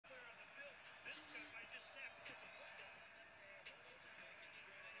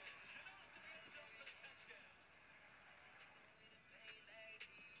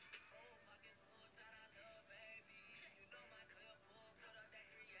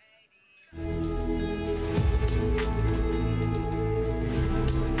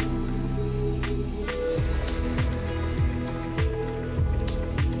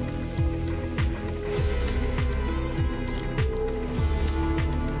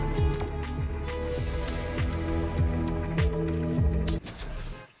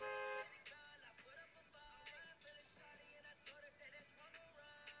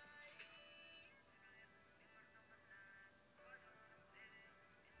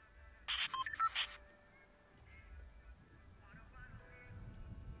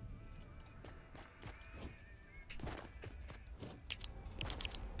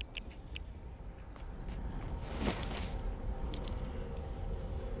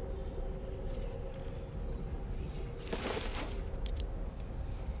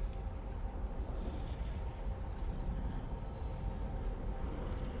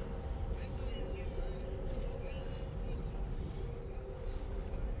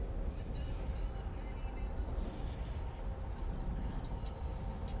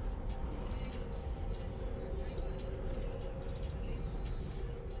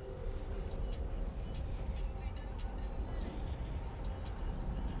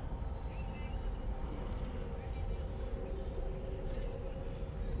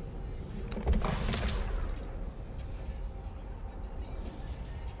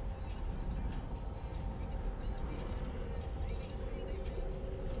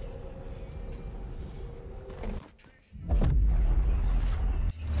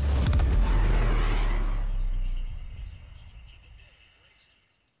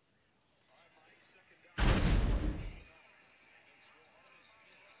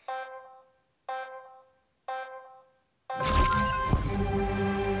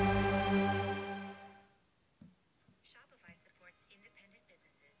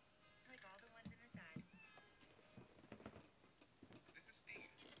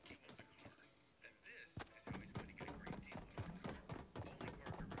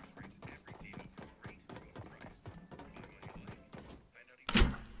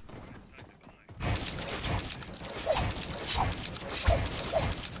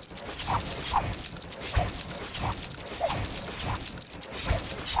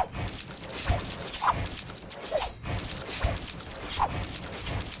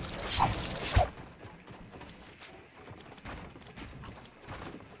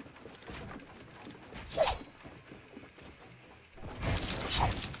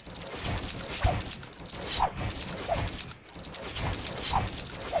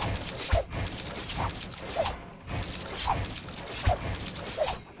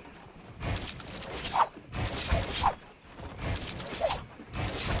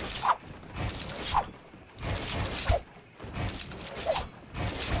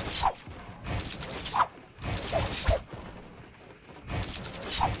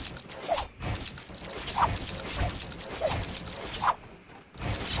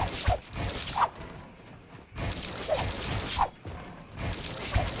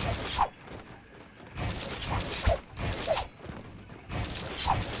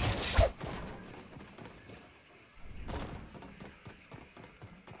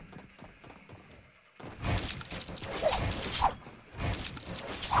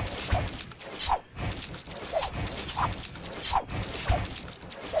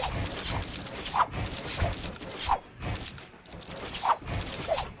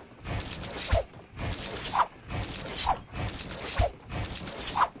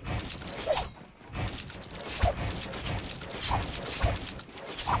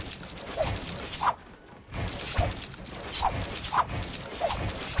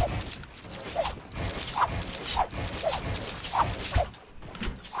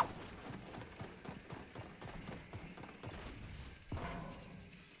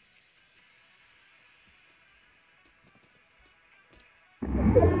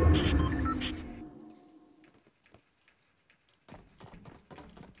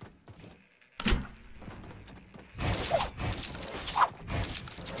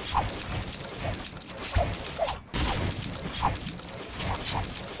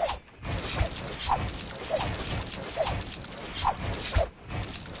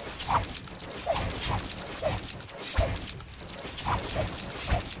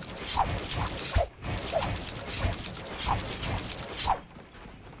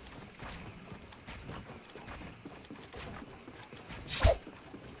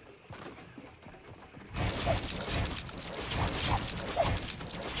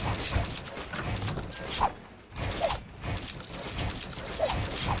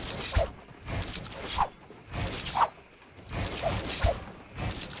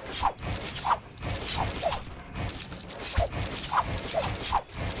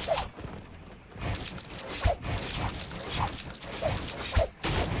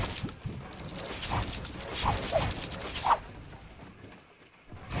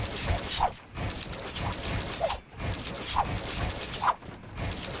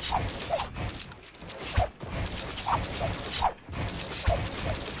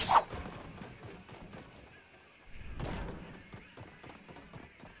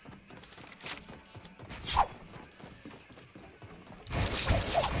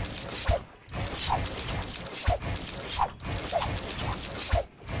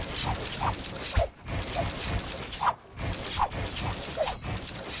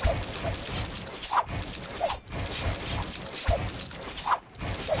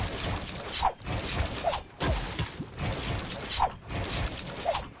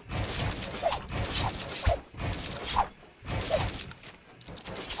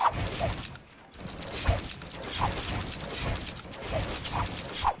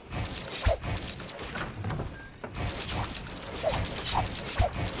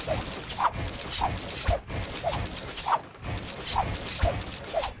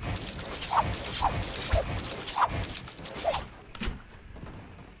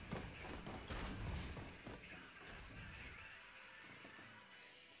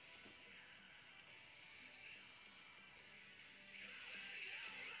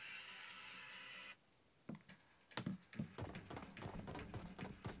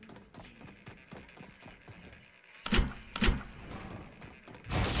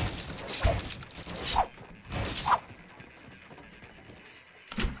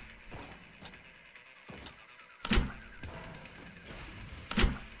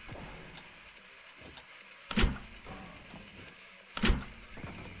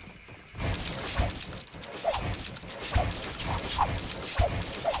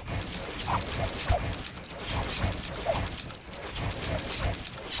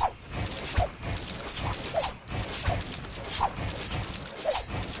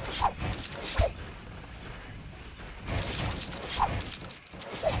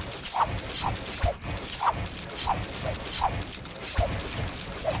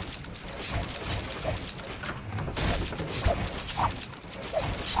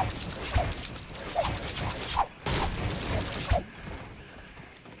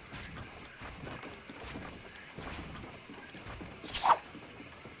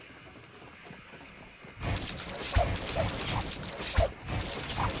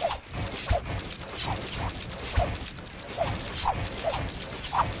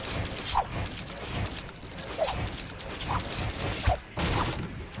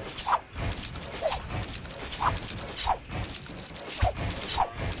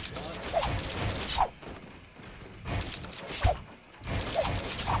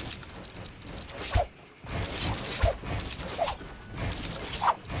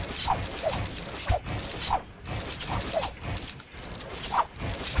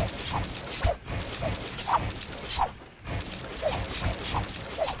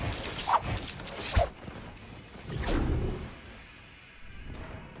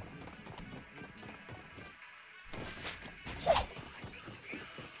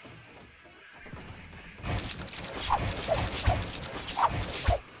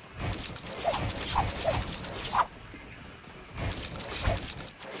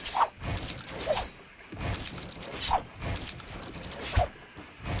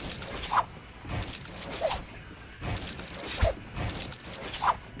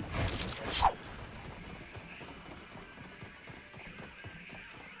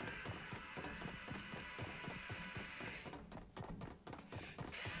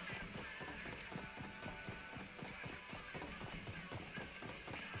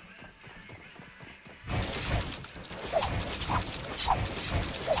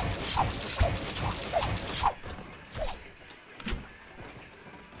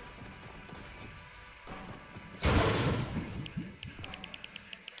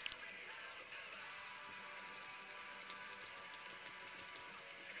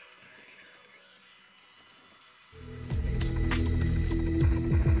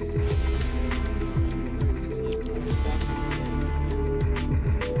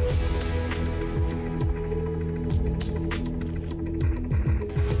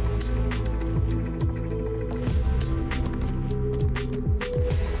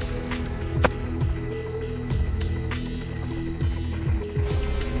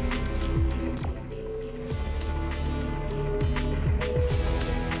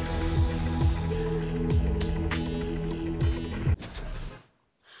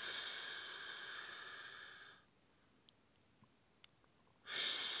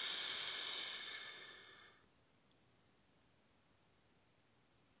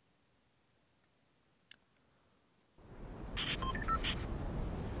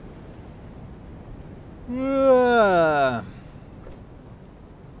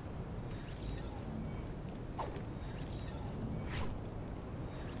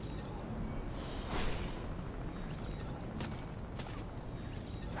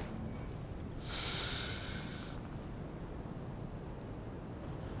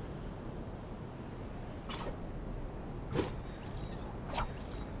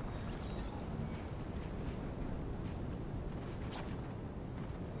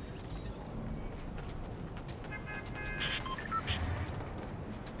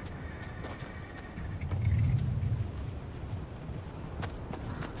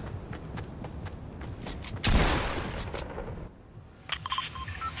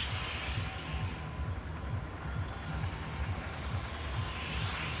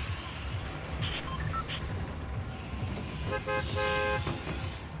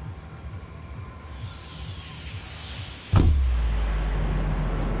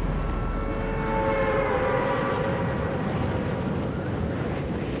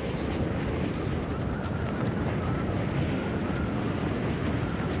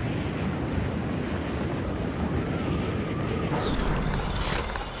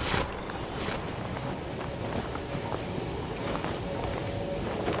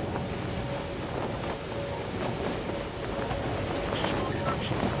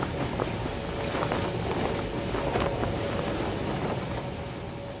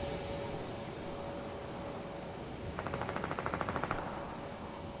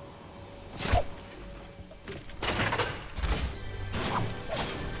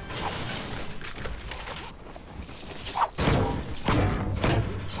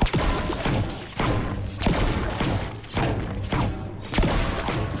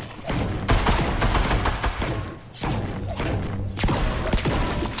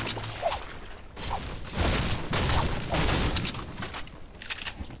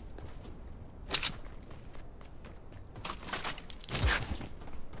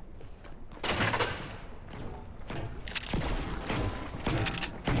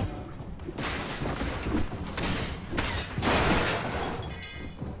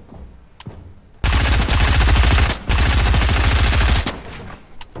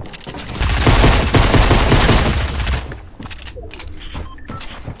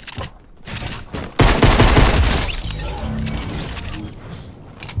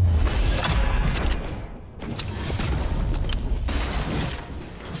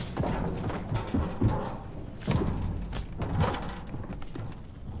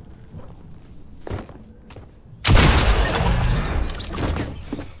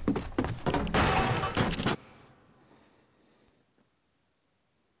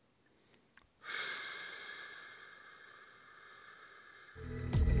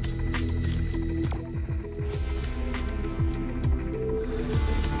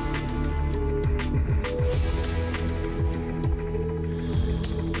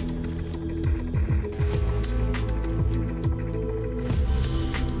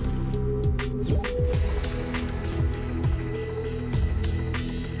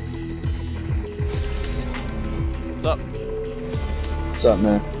What's up? What's up,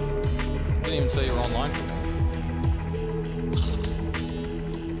 man? Didn't even say you were online.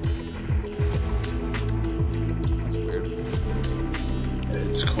 That's weird.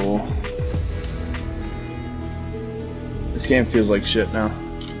 It's cool. This game feels like shit now. I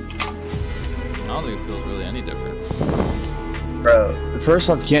don't think it feels really any different. Bro,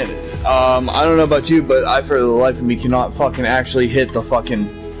 first off, you can't. I don't know about you, but I, for the life of me, cannot fucking actually hit the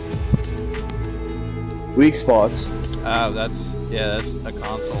fucking weak spots. Oh, that's a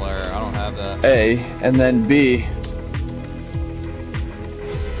console error. I don't have that. A, and then B.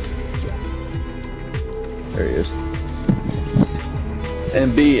 There he is.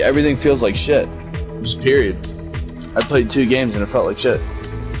 And B, everything feels like shit. Just period. I played 2 games and it felt like shit.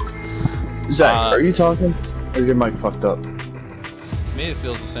 Zach, are you talking? Or is your mic fucked up? To me, it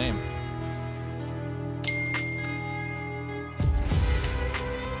feels the same.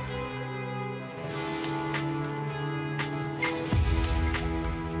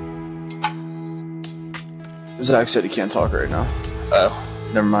 Zach said he can't talk right now.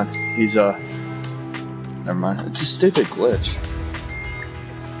 Oh, never mind. He's never mind. It's a stupid glitch.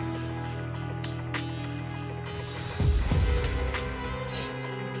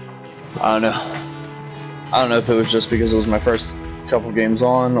 I don't know. I don't know if it was just because it was my first couple games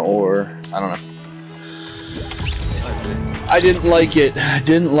on, or I don't know. I didn't like it.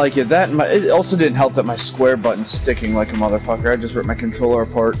 That and it also didn't help that my square button's sticking like a motherfucker. I just ripped my controller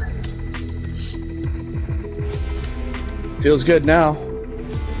apart. Feels good now.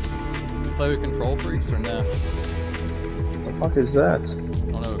 You play with control freaks or nah? What the fuck is that? I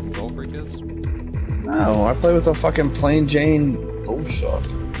don't know what control freak is. No, I play with a fucking plain Jane DualShock.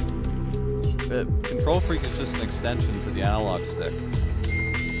 The Control Freak is just an extension to the analog stick.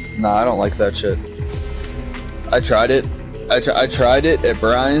 Nah, I don't like that shit. I tried it. I tried it at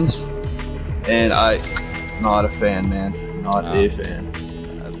Brian's, and not a fan, man. Not a fan.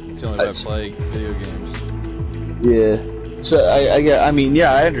 It's the only way I play video games. Yeah. So I mean,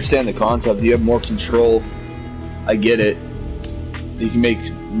 yeah, I understand the concept. You have more control. I get it. You can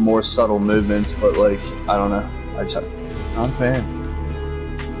make more subtle movements, but like, I don't know. I'm not a fan.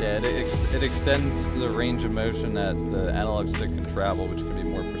 Yeah, it extends the range of motion that the analog stick can travel, which can be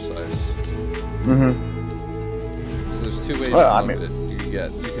more precise. Mm-hmm. So there's two ways to look at it.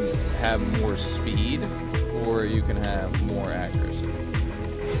 You can have more speed, or you can have more accuracy.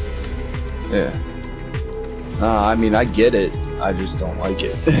 Yeah. I mean, I get it. I just don't like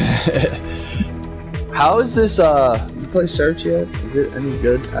it. How is this, you play Search yet? Is it any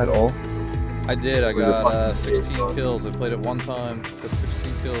good at all? I did, I got 16 kills. I played it one time, got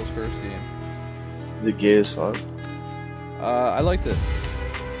 16 kills first game. Is it gay as fuck? I liked it.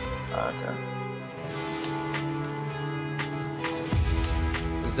 Okay.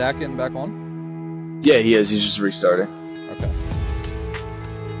 Is Zach getting back on? Yeah, he is. He's just restarting. Okay.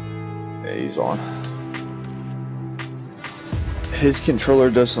 Yeah, he's on. His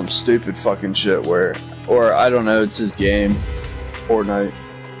controller does some stupid fucking shit where, or I don't know, it's his game, Fortnite.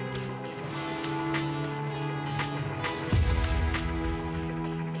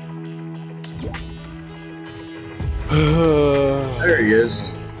 There he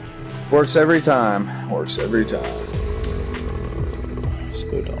is. Works every time. Works every time.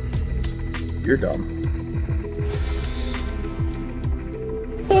 So dumb. You're dumb.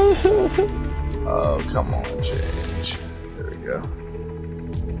 Oh, come on, change. There we go.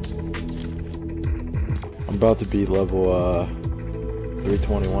 I'm about to be level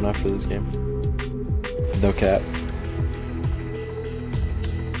 321 after this game. No cap.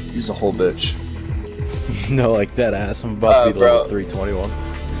 He's a whole bitch. No, like dead ass. I'm about to be level 321.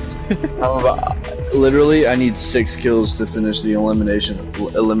 Literally, I need 6 kills to finish the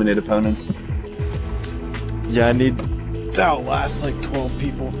eliminate opponents. Yeah, I need to outlast like 12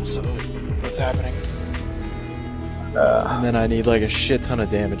 people, so that's happening. And then I need like a shit ton of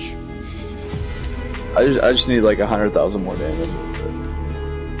damage. I just need like 100,000 more damage. That's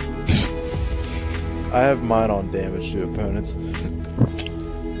it. I have mine on damage to opponents.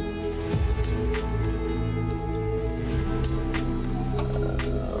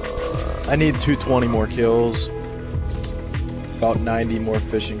 I need 220 more kills. About 90 more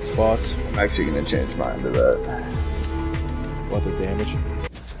fishing spots. I'm actually gonna change mine to that. What, the damage?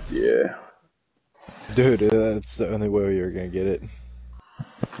 Yeah. Dude, that's the only way you're gonna get it.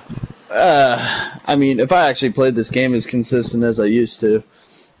 I mean, if I actually played this game as consistent as I used to,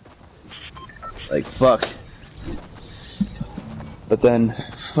 like, fuck. But then,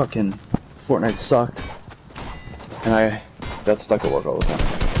 fucking, Fortnite sucked. And I got stuck at work all the time.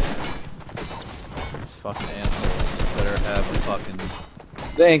 These fucking assholes better have a fucking...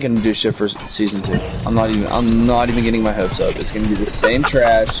 They ain't gonna do shit for season 2. I'm not even getting my hopes up. It's gonna be the same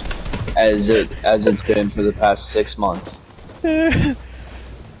trash as it's been for the past 6 months.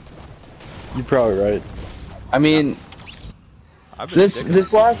 You're probably right. I mean,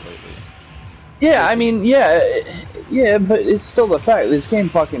 this last, lately. yeah, I mean, yeah, but it's still the fact this game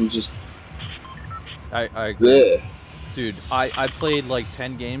fucking just. I agree. Yeah. Dude, I played like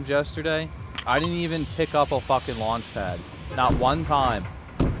 10 games yesterday. I didn't even pick up a fucking launch pad. Not one time.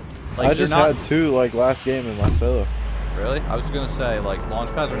 Like, I just had 2 like last game in my solo. Really? I was gonna say, like,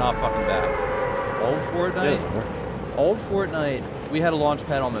 launch pads are not fucking back. Old Fortnite, we had a launch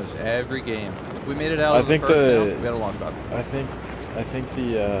pad almost every game. If we made it out of the first round, we had a launch pad. I think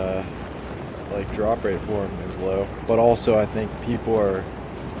the like drop rate for them is low, but also I think people are,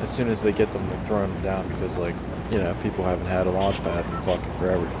 as soon as they get them, they're throwing them down because, like, you know, people haven't had a launch pad in fucking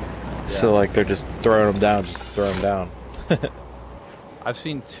forever. Yeah. So like they're just throwing them down just to throw them down. I've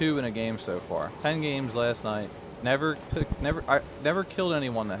seen 2 in a game so far. 10 games last night. I never killed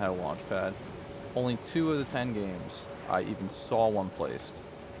anyone that had a launch pad. Only 2 of the 10 games I even saw one placed.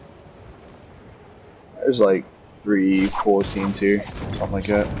 There's like 3-4 teams here, something like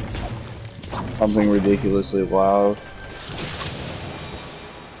that. Something ridiculously loud.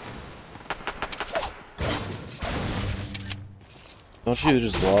 Don't you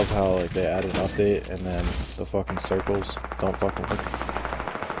just love how like they added an update and then the fucking circles don't fucking work?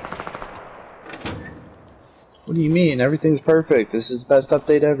 What do you mean? Everything's perfect. This is the best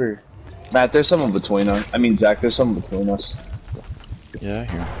update ever. Matt, there's someone between us. I mean, Zach, there's someone between us. Yeah, I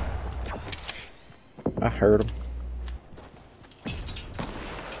hear him. I heard him.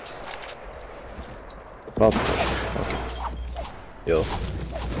 About to push. Okay. Yo.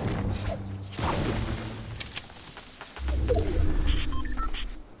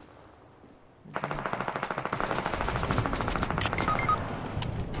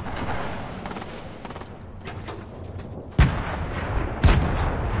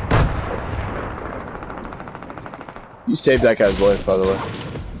 You saved that guy's life, by the way.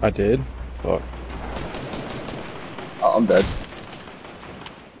 I did? Fuck. Oh, I'm dead.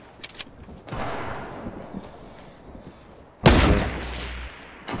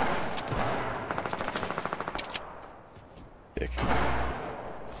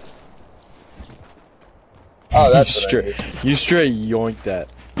 Oh, that's you straight yoinked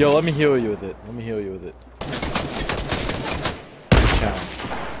that. Yo, let me heal you with it. Let me heal you with it. Challenge.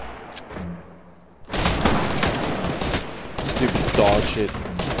 Stupid dog shit.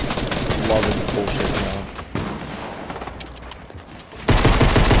 Loving the bullshit challenge.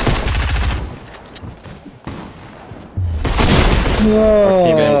 Our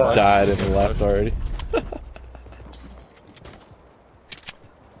teammate died and he left already.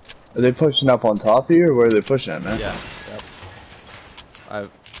 Are they pushing up on top of you, or where are they pushing at, man? Yeah.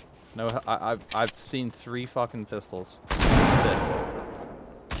 Yep. I've seen 3 fucking pistols. That's it.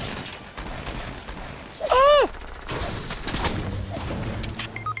 Ah!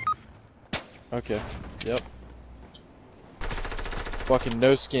 Okay. Yep. Fucking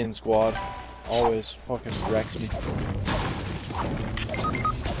no skin squad. Always fucking wrecks me.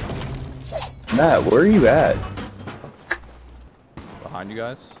 Matt, where are you at? Behind you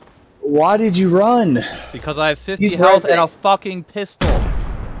guys. Why did you run? Because I have 50 He's health rising. and a fucking pistol.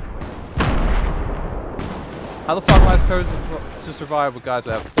 How the fuck am I supposed to survive with guys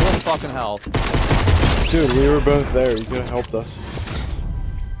that have 4 fucking health? Dude, we were both there. You could have helped us.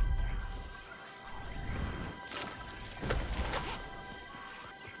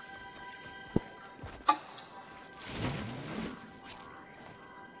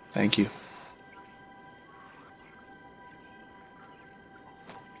 Thank you.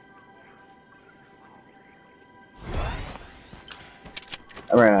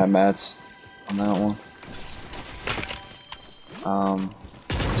 I ran out of mats on that one.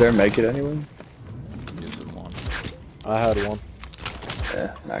 Is there a make it anywhere? Using one. I had one.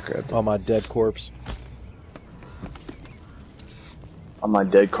 Yeah, Matt grabbed it. On my dead corpse. On my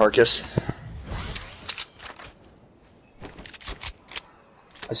dead carcass.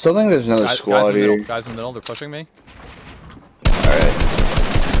 I still think there's another squad here. Guys in the middle, they're pushing me. Alright.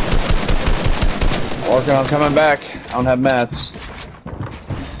 Working on coming back. I don't have mats.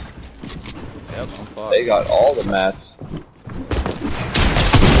 Yep, I'm fucked. They got all the mats.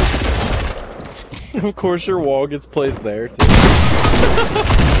 Of course your wall gets placed there too.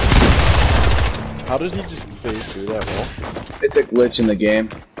 How did he just phase through that wall? It's a glitch in the game.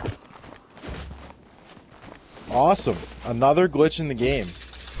 Awesome. Another glitch in the game.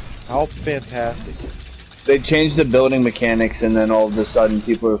 How fantastic. They changed the building mechanics, and then all of a sudden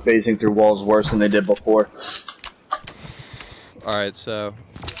people are phasing through walls worse than they did before. Alright, so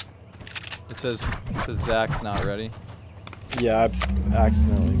it says Zach's not ready. Yeah, I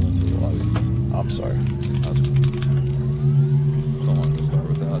accidentally went to the lobby. I'm sorry. Don't want to start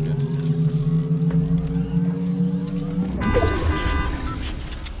without you.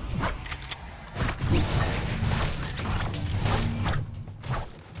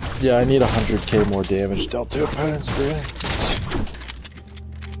 Yeah, I need 100k more damage dealt to opponents, bro.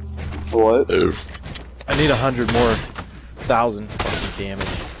 What? I need 100 more thousand damage.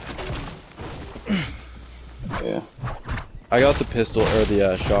 Yeah. I got the pistol or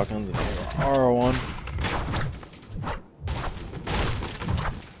the shotguns and the R1.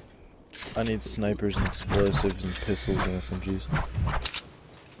 I need snipers and explosives and pistols and SMGs.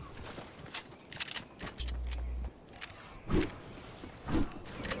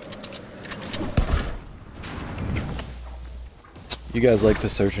 You guys like the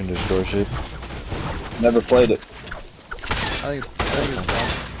search and destroy shit? Never played it. I think it's fun.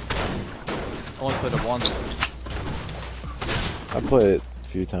 I only played it once. I played it a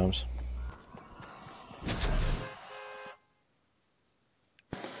few times.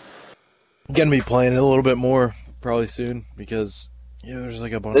 Gonna be playing it a little bit more probably soon because there's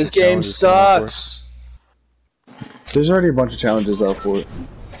like a bunch This of game challenges coming out for it. sucks. There's already a bunch of challenges out for it.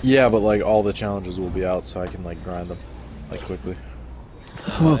 Yeah, but like all the challenges will be out so I can like grind them like quickly.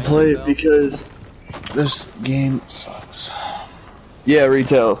 I'm gonna play it because this game sucks. Yeah,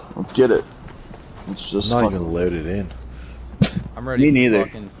 retail. Let's get it. It's just Not fun. even loaded in. I'm ready. Me neither.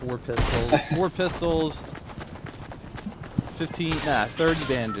 Fucking 4 pistols. 4 pistols. 30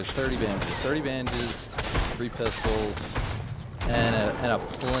 bandages. 30 bandages. 3 pistols. And a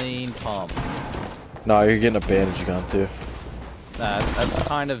plain pump. No, you're getting a bandage gun too. Nah, that's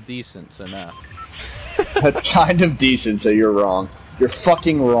kind of decent, so nah. That's kind of decent, so you're wrong. You're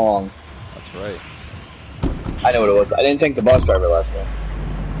fucking wrong. That's right. I know what it was. I didn't think the bus driver last time.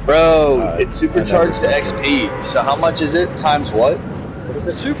 Bro, it's supercharged XP. So how much is it? Times what? What is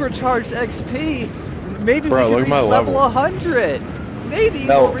it? Supercharged XP? Maybe Bro, we look can at reach my level level. 100. Maybe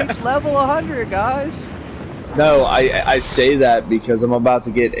we'll reach level 100, guys. No, I say that because I'm about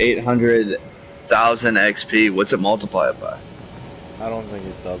to get 800,000 XP. What's it multiplied by? I don't think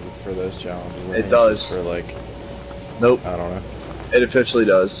it does it for those challenges. I It think it's does. just for like, Nope. I don't know. It officially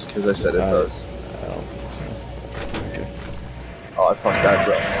does, because I said it does. I don't think so. Okay. Oh, I fucked that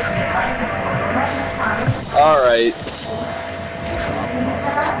up. Alright.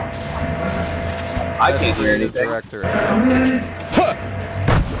 I can't hear anything. Director.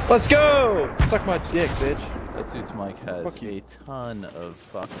 Let's go! Suck my dick, bitch. That dude's mic has Fuck you. a ton of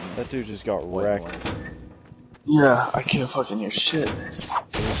fucking. That dude just got white wrecked. noise. Yeah, I can't fucking hear shit. Just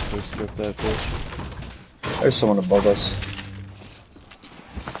quick scope that bitch. There's someone above us.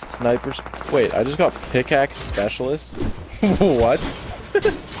 Snipers. Wait, I just got pickaxe specialist? What?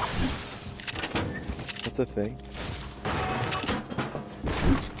 What's a thing?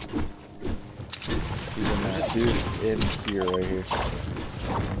 Dude in here, right here.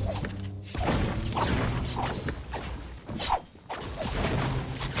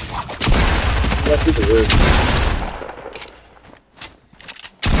 Left through the roof.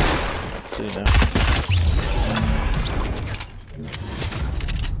 So you know.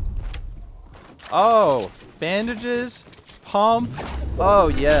 Oh, bandages, pump. Oh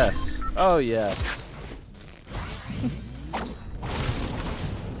yes. Oh yes.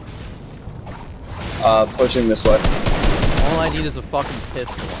 Pushing this way. All I need is a fucking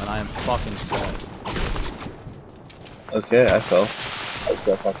pistol, and I am fucking set. Okay, I fell. I just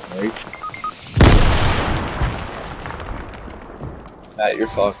got fucking raped. Matt, you're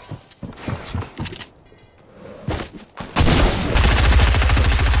fucked.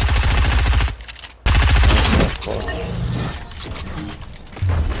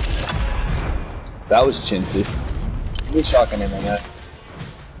 That was chintzy. Give me shotgun ammo, Matt.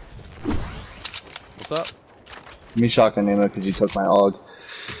 What's up? Give me shotgun ammo because you took my AUG.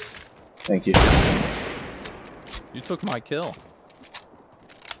 Thank you. You took my kill.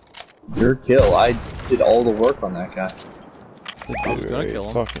 Your kill. I did all the work on that guy. I was gonna kill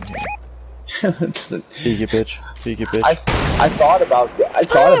him. Fucking Doesn't- peek it, bitch. Peek it, bitch. I thought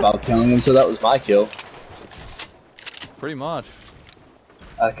about killing him, so that was my kill. Pretty much.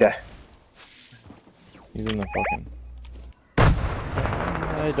 Okay. He's in the fucking.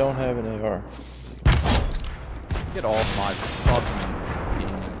 I don't have an AR. Get off my fucking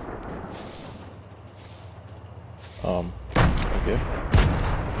game. Okay.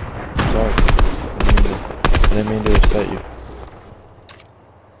 Sorry. I didn't mean to upset you.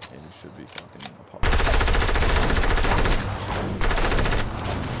 And you should be fucking apologizing.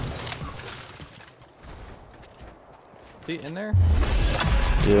 Is he in there?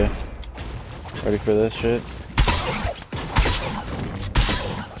 Yeah. Ready for this shit?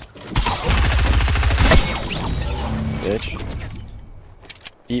 Bitch.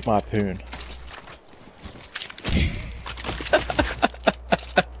 Eat my poon.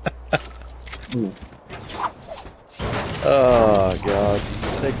 Oh god.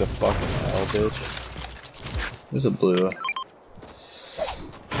 Take the fucking L, bitch. There's a blue.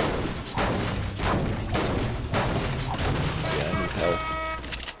 Yeah, I need help.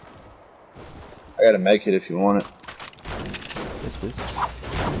 I got a med kit if you want it. Yes, please.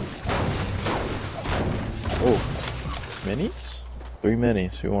 Oh. Minis? 3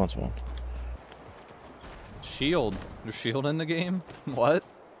 minis. Who wants one? Shield. There's shield in the game? What?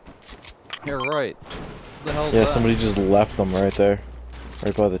 You're right. What the hell is Yeah, that? somebody just left them right there.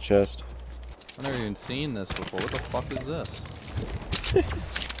 Right by the chest. I've never even seen this before. What the fuck is this?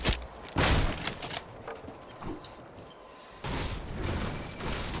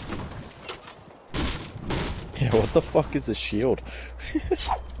 Yeah, what the fuck is a shield?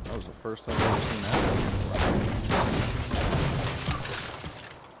 That was the first time I've ever seen that.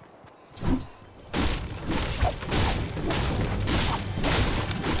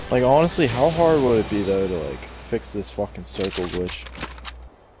 Like, honestly, how hard would it be, though, to, like, fix this fucking circle glitch?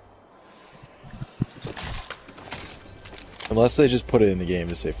 Unless they just put it in the game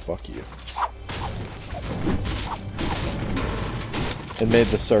to say, fuck you. And made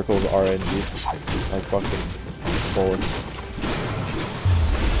the circles RNG. Like fucking bullets.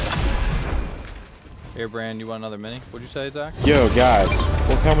 Here, Brand, you want another mini? What'd you say, Zach? Yo, guys,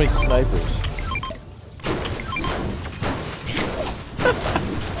 look how many snipers.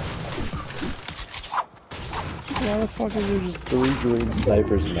 Why the fuck is there just 3 green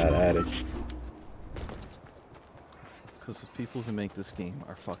snipers in that attic? Because the people who make this game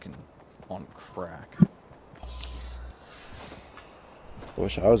are fucking on crack.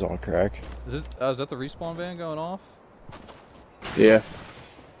 Wish I was on crack. Is that the respawn van going off? Yeah.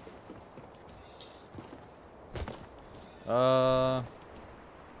 I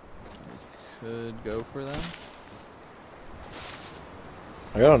could go for them.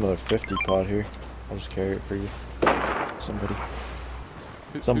 I got another 50 pot here. I'll just carry it for you. Somebody.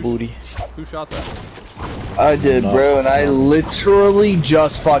 Some booty. Who shot that? I did, bro, and I literally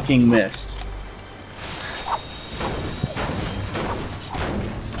just fucking missed.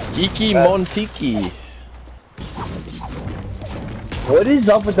 Kiki Montiki. What is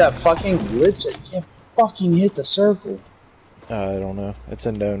up with that fucking glitch that you can't fucking hit the circle? I don't know. It's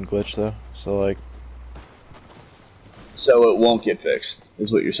a known glitch though, so like. So it won't get fixed,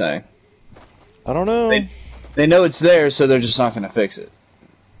 is what you're saying. I don't know. They know it's there, so they're just not gonna fix it.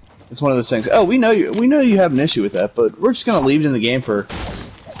 It's one of those things. Oh, we know you have an issue with that, but we're just gonna leave it in the game for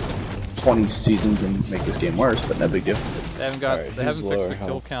 20 seasons and make this game worse. But no big deal. They haven't got. They haven't fixed the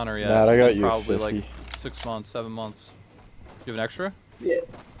kill counter yet. Matt, I got you probably 50. like 6 months, 7 months. You have an extra? Yeah.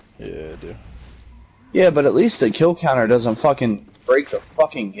 Yeah, I do. Yeah, but at least the kill counter doesn't fucking break the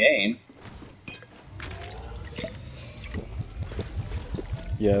fucking game.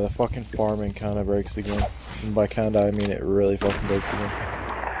 Yeah, the fucking farming kind of breaks the game. And by kinda, I mean it really fucking breaks the game.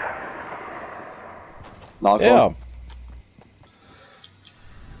 Yeah.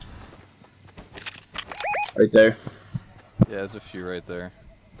 Right there. Yeah, there's a few right there.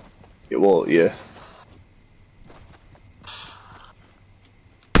 Yeah, well, yeah.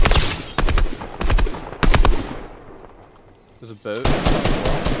 There's a boat.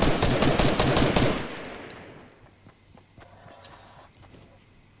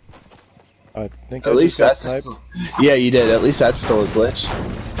 I think At I least just got that's sniped. yeah, you did. At least that's still a glitch.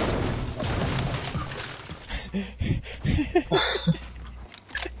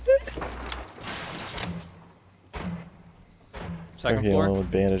 Second Okay, floor. one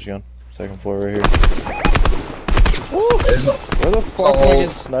with bandage gun. Second floor right here. There's a, Where the fuck am I getting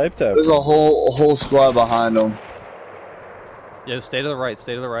sniped at? there's a whole squad behind them. Yeah, stay to the right.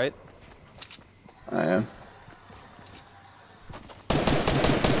 Stay to the right. I am.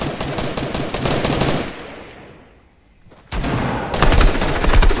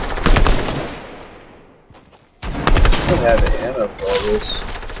 I don't have ammo for all this.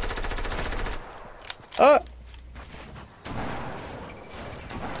 Oh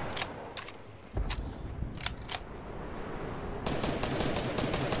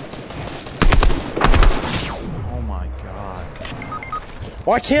my god.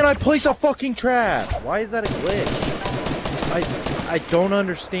 Why can't I place a fucking trap? Why is that a glitch? I don't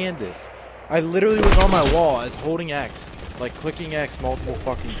understand this. I literally was on my wall as holding X, like clicking X multiple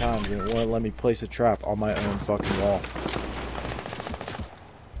fucking times, and it wouldn't let me place a trap on my own fucking wall.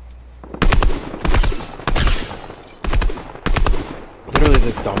 Literally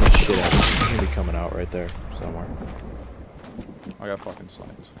the dumbest shit ever. It's gonna be coming out right there somewhere. I got fucking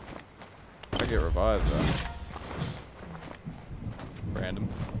sniped. I get revived though. Random.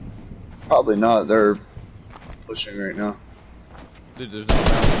 Probably not. They're pushing right now. Dude, there's no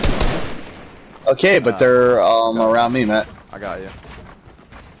round. Okay, but they're around me, Matt. I got you.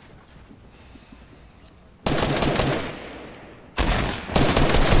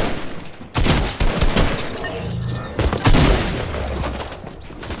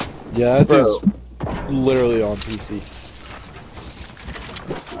 Yeah, that dude's literally on PC.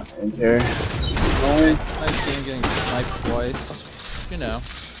 In here. Nice game getting sniped twice. You know.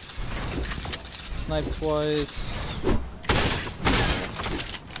 Sniped twice.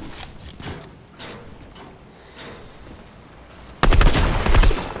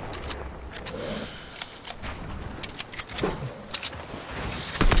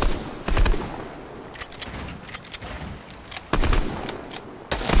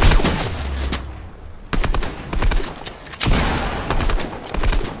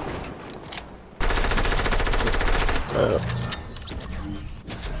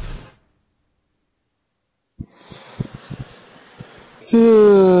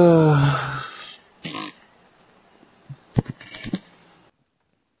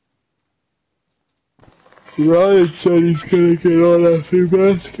 Ryan said he's gonna get on after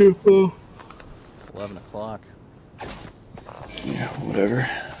basketball. It's 11 o'clock. Yeah, whatever.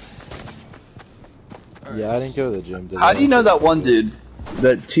 Yeah, I didn't go to the gym. How do you know that one dude?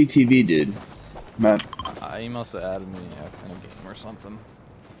 That TTV dude? Matt. He must have added me in a game or something.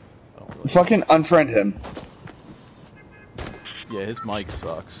 I don't really Fucking unfriend him. Yeah, his mic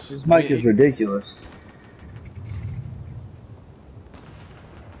sucks. His mic is ridiculous.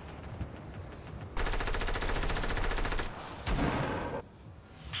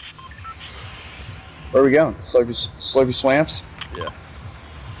 Where are we going? Slurpy Swamps? Yeah.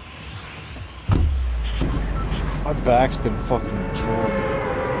 My back's been fucking killing me.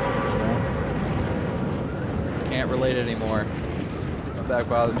 Can't relate anymore. My back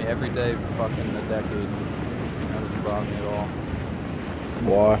bothers me every day for fucking a decade. That doesn't bother me at all.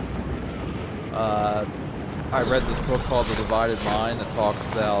 Why? I read this book called The Divided Mind that talks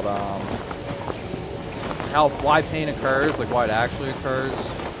about why pain occurs, like why it actually occurs.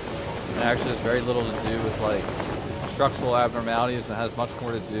 And it actually has very little to do with like structural abnormalities, and has much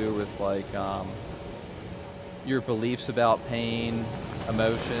more to do with like your beliefs about pain,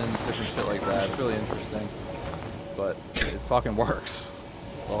 emotions, different shit like that. It's really interesting, but it fucking works.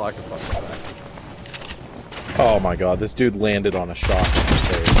 That's all I can fucking say. Oh my god, this dude landed on a shotgun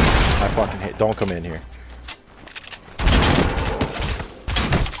stairs. I fucking hate. Don't come in here.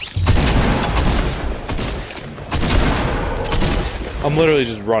 I'm literally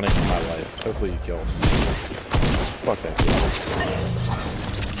just running for my life. Hopefully you kill him. Fuck that dude.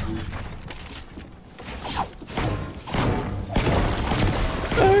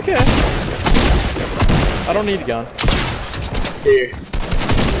 Okay. I don't need a gun. Here.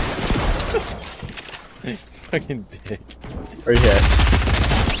 Fucking dick. Right here.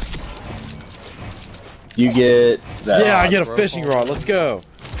 You get that. Yeah, I get a fishing rod. Let's go.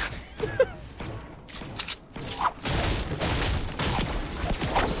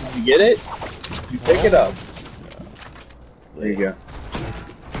 You get it? You pick it up. There you go.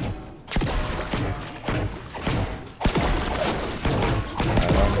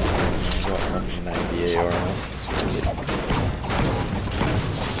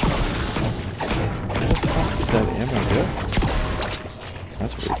 That ammo good?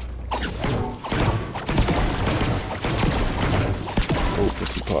 That's weird. Oh,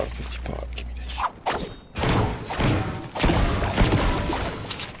 50 pot, 50 pot. Give me this.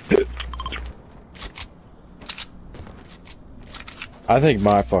 I think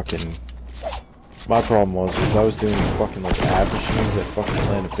my problem was I was doing these fucking like ab machines at fucking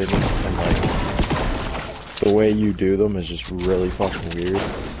Planet Fitness, and like the way you do them is just really fucking weird.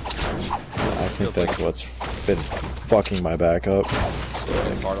 I think that's what's been fucking my back up. So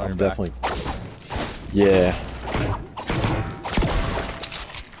I'm definitely, yeah.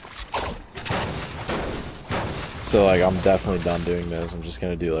 So like I'm definitely done doing those. I'm just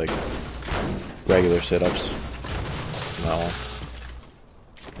gonna do like regular sit-ups from now on.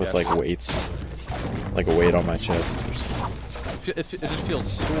 With like weights, like a weight on my chest or something. It just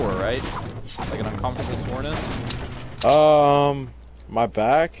feels sore, right? Like an uncomfortable soreness? My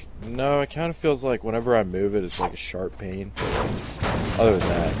back? No, it kind of feels like whenever I move it, it's like a sharp pain. Other than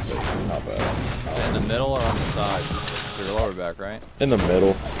that, it's like not bad. Is it in the middle or on the side? So your lower back, right? In the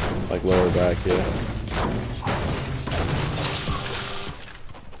middle, like lower back, yeah.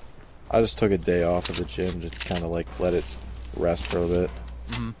 I just took a day off of the gym to kind of like let it rest for a bit.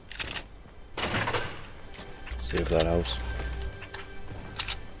 Mm-hmm. See if that helps.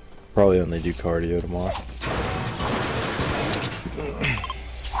 Probably only do cardio tomorrow.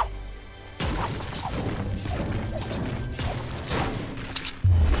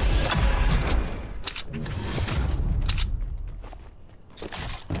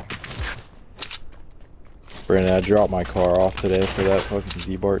 Brandon, I dropped my car off today for that fucking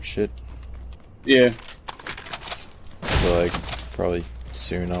Z-Bart shit. Yeah. So like, probably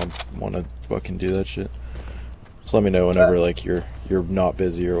soon I'll want to fucking do that shit. Just let me know whenever like you're not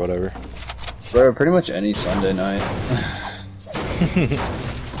busy or whatever. Bro, pretty much any Sunday night.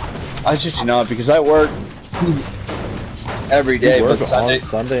 I shit you not, because I work every day. You work but Sunday, on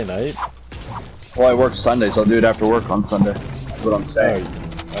Sunday night? Well, I work Sundays. So I'll do it after work on Sunday. That's what I'm saying.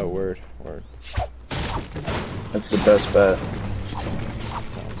 Oh, word. That's the best bet.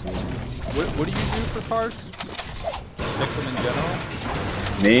 Sounds good. What do you do for cars? Fix them in general?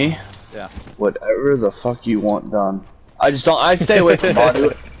 Me? Yeah. Whatever the fuck you want done. I just don't. I stay away from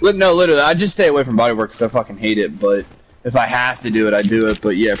bodywork. No, literally, I just stay away from bodywork because I fucking hate it. But if I have to do it, I do it.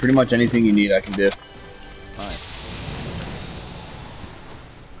 But yeah, pretty much anything you need, I can do. Nice.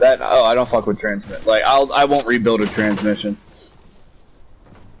 I don't fuck with transmit. Like I won't rebuild a transmission.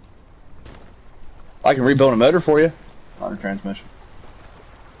 I can rebuild a motor for you, not a transmission.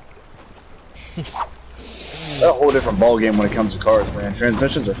 That's a whole different ball game when it comes to cars, man.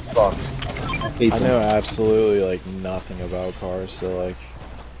 Transmissions are fucked. I hate them. I know absolutely like nothing about cars, so like.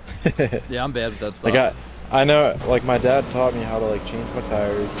 Yeah, I'm bad with that stuff. Like I know, like my dad taught me how to like change my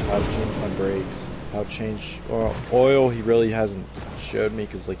tires, how to change my brakes, how to change oil. He really hasn't showed me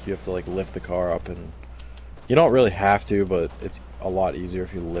because like you have to like lift the car up, and you don't really have to, but it's a lot easier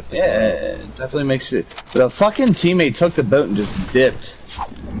if you lift the car up. It definitely makes it. But a fucking teammate took the boat and just dipped.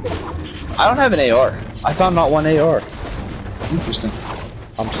 I don't have an AR. I found not one AR. Interesting.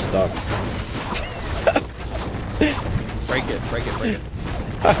 I'm stuck. Break it, break it, break it.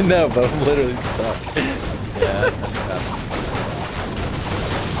 I know, but I'm literally stuck. Yeah,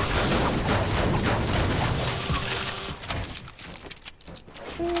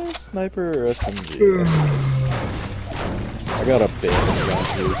 that's Sniper or SMG? I got a bandit gun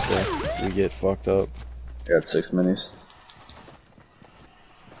too, so we get fucked up. I got 6 minis.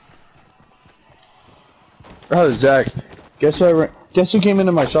 Oh, Zach, guess who came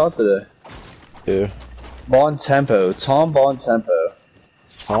into my shop today? Who? Bon Tempo. Tom Bon Tempo.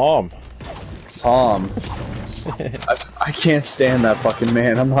 Tom. I can't stand that fucking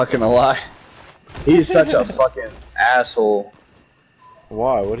man, I'm not gonna lie. He is such a fucking asshole.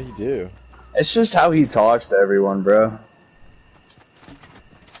 Why? What did he do? It's just how he talks to everyone, bro.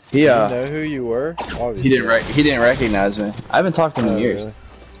 He Did you know who you were? Obviously. he didn't recognize me. I haven't talked to him in years. Really?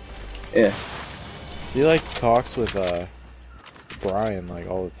 Yeah. He like talks with Brian like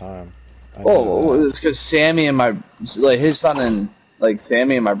all the time. Oh, it's because Sammy and my his son and like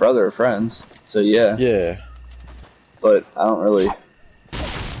Sammy and my brother are friends. So yeah. Yeah. But I don't really.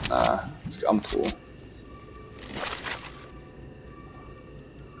 I'm cool.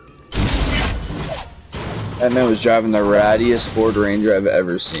 That man was driving the rattiest Ford Ranger I've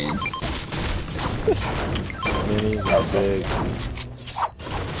ever seen. Minis and big.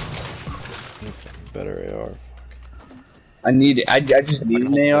 Better AR. Fuck. I just need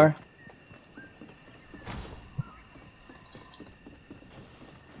an AR.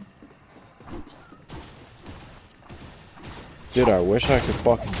 Dude, I wish I could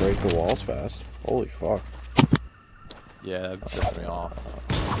fucking break the walls fast. Holy fuck. Yeah, that pissed me off.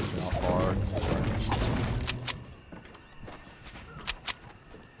 Pissed me off hard.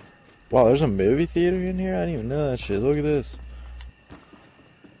 Wow, there's a movie theater in here? I didn't even know that shit. Look at this.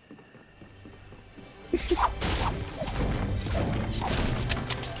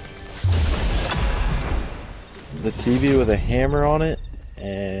 There's a TV with a hammer on it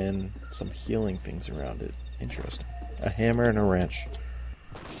and some healing things around it. Interesting. A hammer and a wrench.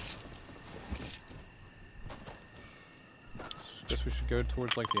 Guess we should go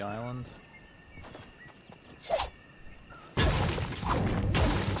towards like the island.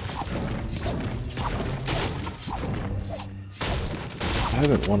 I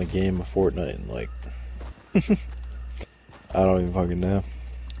haven't won a game of Fortnite in like I don't even fucking know.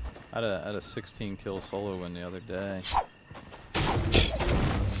 I had a 16 kill solo win the other day.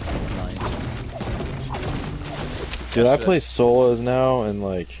 Nice. Dude, I play solos now and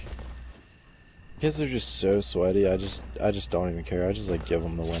like kids are just so sweaty. I just don't even care. I just like give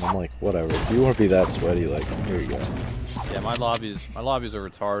them the win. I'm like, whatever. If you want to be that sweaty, like here you go. Yeah, my lobbies are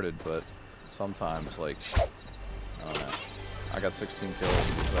retarded, but sometimes like I don't know. I got 16 kills.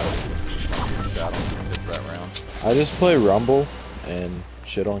 Shot on some kids that round. I just play Rumble and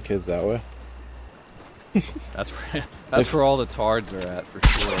shit on kids that way. That's where all the tards are at for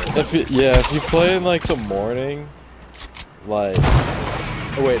sure. If you play in like the morning, like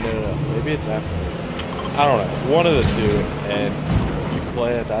oh wait no maybe it's afternoon. I don't know, one of the two, and you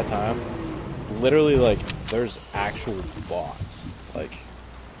play at that time. Literally like there's actual bots like.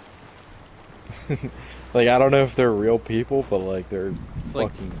 Like, I don't know if they're real people, but, like, they're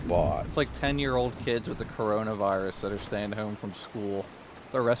fucking bots. It's like 10-year-old kids with the coronavirus that are staying home from school.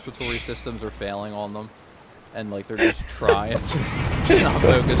 Their respiratory systems are failing on them. And, like, they're just trying to not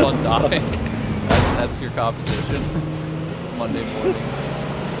focus on dying. That's your competition. Monday mornings.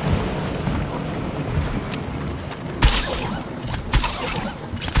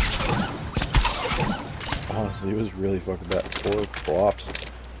 Honestly, it was really fucking bad. 4 flops.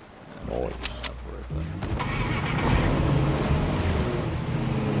 Noise.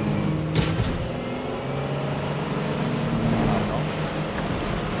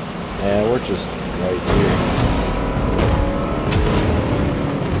 Yeah, we're just right here.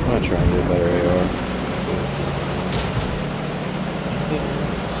 I'm gonna try and get a better AR.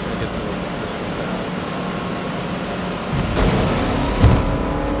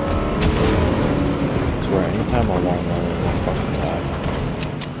 I swear, anytime I'm along that way, I fucking die.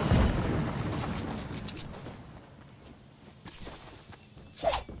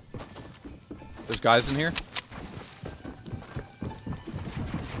 There's guys in here?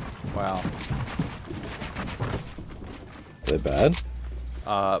 Wow. They bad?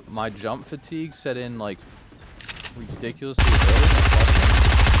 My jump fatigue set in like ridiculously early.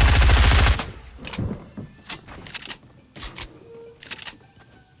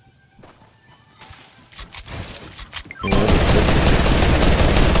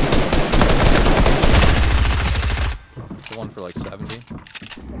 The one for like 70.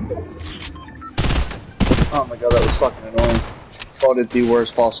 Oh my god, that was fucking annoying. Called it the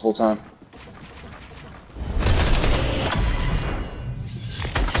worst possible time.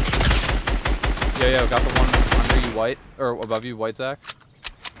 Yeah, got the one under you, white, or above you, white, Zach.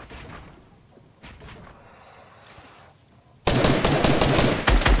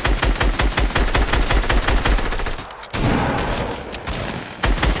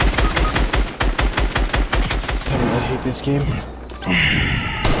 I hate this game.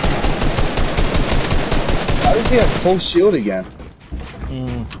 How does he have full shield again?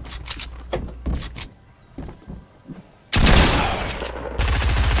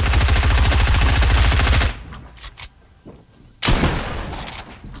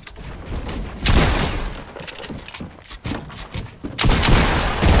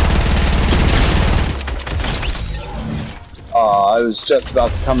 I was just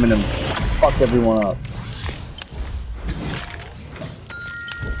about to come in and fuck everyone up.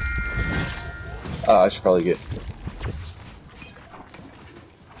 I should probably get.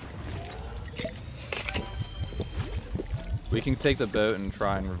 We can take the boat and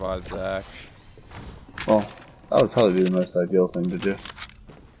try and revive Zach. Well, that would probably be the most ideal thing to do.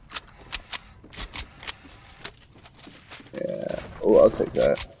 Yeah. Oh, I'll take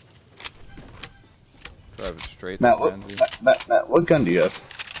that. Drive it straight Matt, to what, Matt, what gun do you have?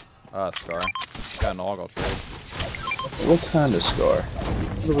 Scar. Got an AUG, I'll trade. What kind of scar?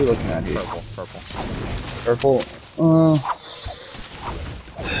 What are we looking at here? Purple. Purple?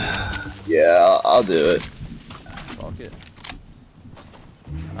 Yeah, I'll do it. Fuck it.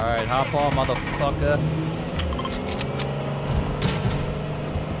 Alright, hop on, motherfucker.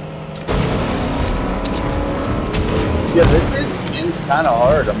 Yeah, this dude's skin's kinda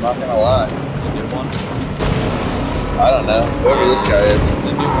hard, I'm not gonna lie. The new one? I don't know, whoever this guy is.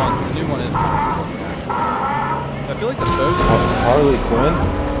 The new one is kind of cool. I feel like the boat. Harley Quinn?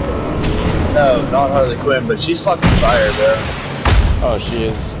 No, not Harley Quinn, but she's fucking fire, bro. Oh, she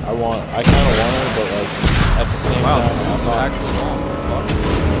is. I kind of want her, but like at the same Wow, time, I'm not. actually wrong.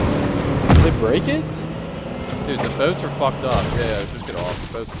 Did they break it? Dude, the boats are fucked up. Yeah, just get off.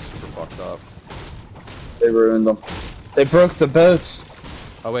 The boats are super fucked up. They ruined them. They broke the boats.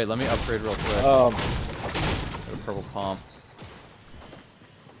 Oh wait, let me upgrade real quick. Get a purple palm.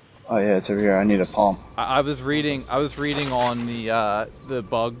 Oh yeah, it's over here. I need a palm. I was reading on the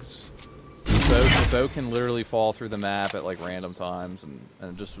bugs. The boat can literally fall through the map at like random times, and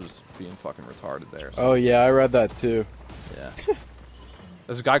it just was being fucking retarded there. So. Oh yeah, I read that too. Yeah.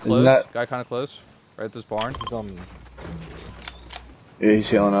 There's a guy close. Guy kind of close. Right at this barn. He's on. Yeah, he's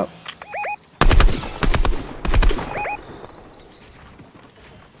healing up.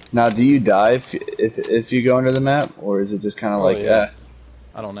 Now, do you die if you go under the map, or is it just kind of like, yeah.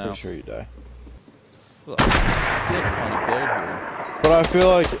 I don't know. Pretty sure you die. Look, dick ton of build here. But I feel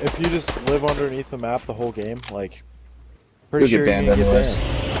like if you just live underneath the map the whole game, like, pretty You'll sure get you're banned gonna get anyways.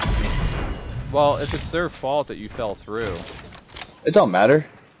 banned. Well, if it's their fault that you fell through. It don't matter.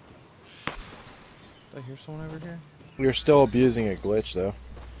 Did I hear someone over here? You're still abusing a glitch though.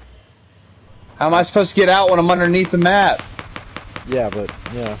 How am I supposed to get out when I'm underneath the map? Yeah, but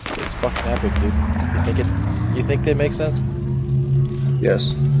yeah, it's fucking epic, dude. You think they make sense?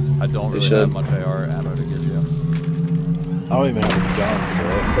 Yes. I don't really have much AR ammo to give you. I don't even have a gun, so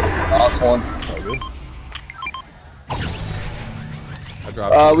Knocked one. it's all good. I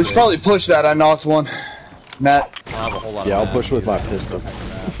dropped. We should probably push that. I knocked one. Matt. I don't have a whole lot Yeah, of I'll push with my ammo. pistol.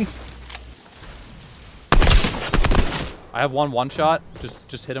 I have one shot.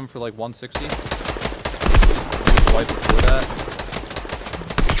 Just hit him for like 160. Wipe before that.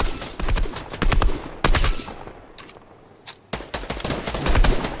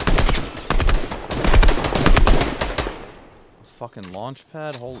 Fucking launch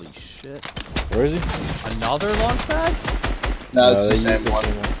pad, holy shit. Where is he? Another launch pad? No, it's the they same used one.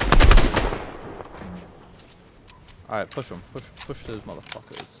 one. Alright, push them. Push those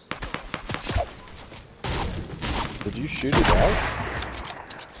motherfuckers. Did you shoot it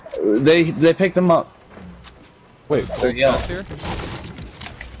out? They picked them up. Wait, They're yelling. Up here?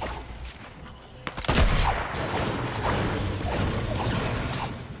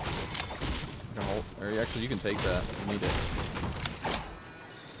 Or actually, you can take that. You need it.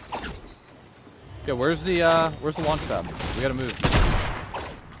 Yeah, where's the launch pad? We gotta move.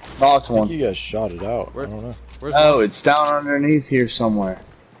 Knocked I think one. you guys shot it out. Where- I don't know. Where's Oh, it's down underneath here somewhere.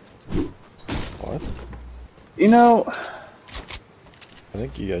 What? You know, I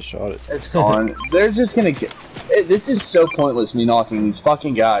think you guys shot it. it's gone. They're just gonna get. This is so pointless. Me knocking these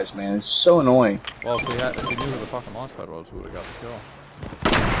fucking guys, man. It's so annoying. Well, if we knew where the fucking launch pad was, we would have got the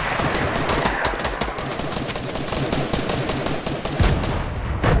kill.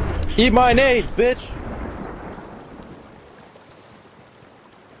 Eat my nades, bitch!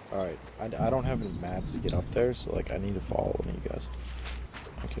 I don't have any mats to get up there, so like I need to follow one of you guys.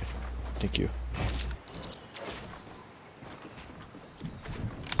 Okay, thank you.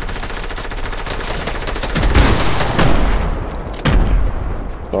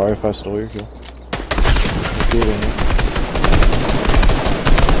 Sorry if I stole your kill. Good in it.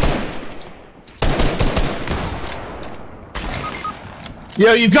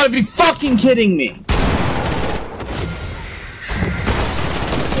 Yo, you've got to be fucking kidding me!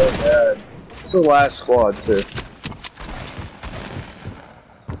 So bad. It's the last squad, too.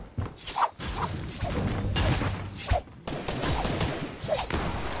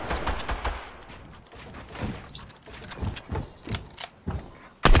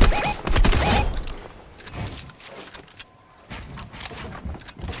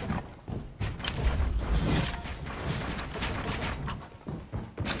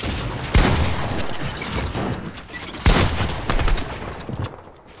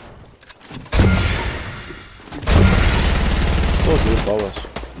 Above us.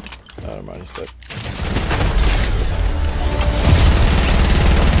 Oh, never mind, he's dead.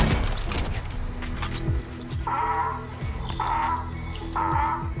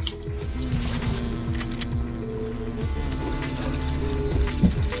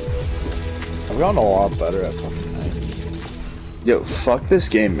 I've gotten a lot better at fucking 90. Yo, fuck this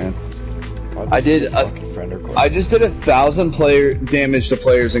game, man. I just did 1,000 player damage to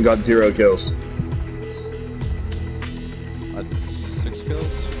players and got 0 kills. 6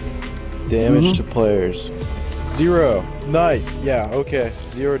 kills? Damage to players. 0. Nice. Yeah, okay.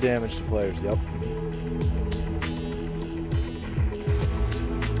 0 damage to players. Yep.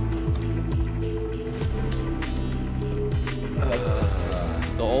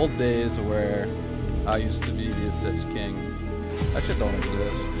 The old days where I used to be the assist king. That shit don't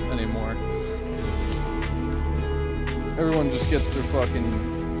exist anymore. Everyone just gets their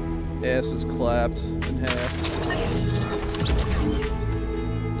fucking asses clapped in half.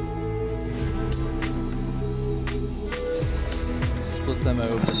 Split them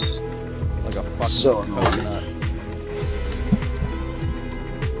open like a fucking coconut.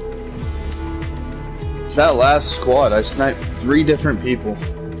 That last squad, I sniped 3 different people,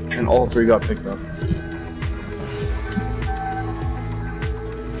 and all 3 got picked up.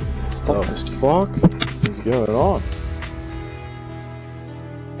 What the fuck is going on?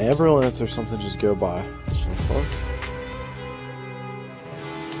 Ambulance or something just go by. What the fuck?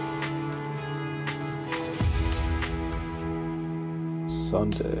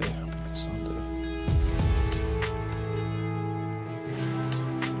 Sunday.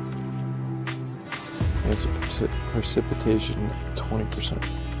 It's a precipitation 20%.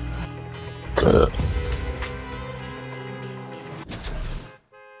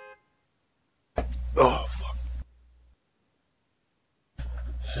 Oh fuck.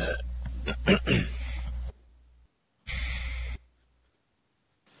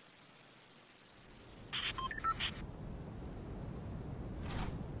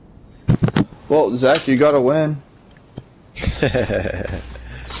 Well, Zach, you gotta win.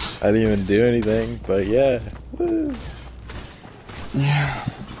 I didn't even do anything, but yeah. Woo. Yeah.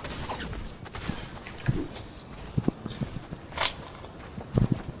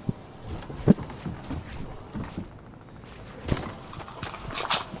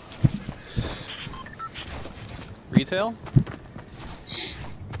 Retail?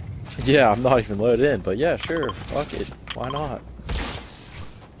 Yeah, I'm not even loaded in, but yeah, sure. Fuck it. Why not?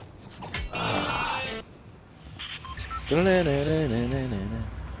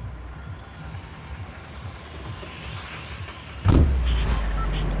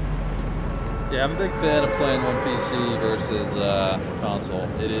 Yeah, I'm a big fan of playing on PC versus console.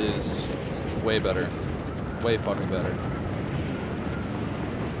 It is way better. Way fucking better.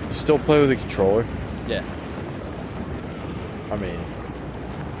 You still play with a controller? Yeah. I mean,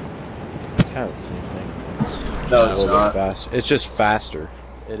 it's kind of the same thing, man. No, it's not. Faster. It's just faster.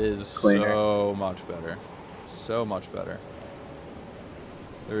 It is so much better. So much better.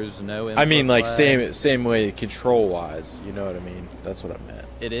 There is no input I mean, like, lag. same way control-wise, you know what I mean? That's what I meant.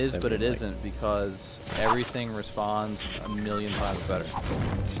 It is, but it isn't, because everything responds a million times better.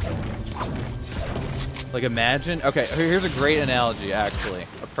 Like, imagine... Okay, here's a great analogy, actually.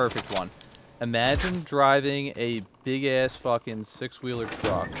 A perfect one. Imagine driving a big-ass fucking 6-wheeler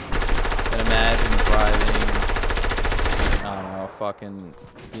truck, and imagine driving, I don't know, a fucking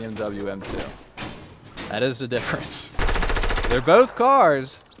BMW M2. That is the difference. They're both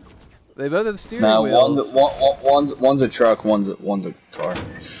cars. They both have steering wheels. One's a truck, one's a car.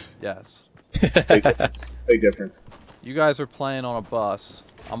 Yes. Big difference. Big difference. You guys are playing on a bus.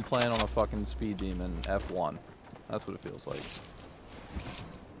 I'm playing on a fucking speed demon F1. That's what it feels like.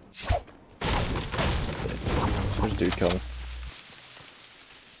 There's a dude coming.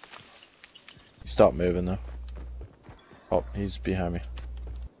 Stop moving though. Oh, he's behind me.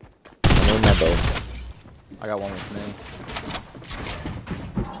 I'm in my boat. I got one with me.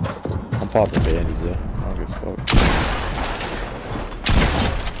 I'm popping bandies though. I don't give a fuck.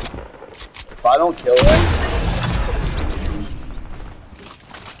 If I don't kill him,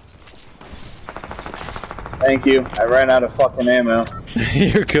 thank you. I ran out of fucking ammo.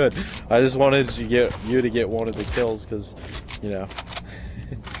 You're good. I just wanted to get you to get one of the kills because, you know.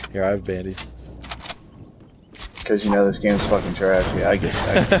 Here, I have bandies. Because you know this game's fucking trash. Yeah, I get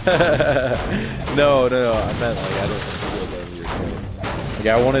it. No. I meant like I didn't feel over your kills. Like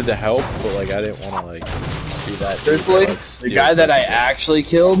I wanted to help, but like I didn't want to like be that. Seriously, like, the guy that I actually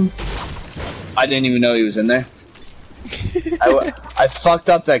killed, I didn't even know he was in there. I fucked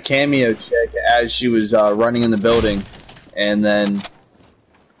up that cameo chick as she was running in the building, and then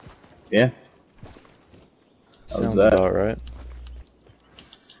yeah, Sounds that. about right.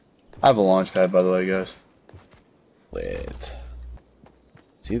 I have a launch pad, by the way, guys. Lit.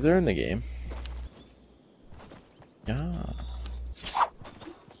 See, they're in the game. Yeah.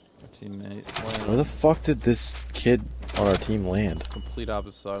 Teammate. Where the fuck did this kid on our team land? Complete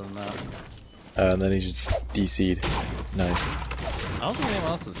opposite side of the map. And then he's DC'd. Nice. I don't think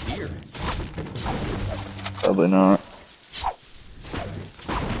anyone else is here. Probably not.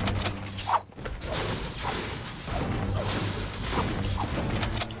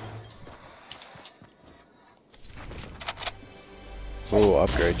 Oh,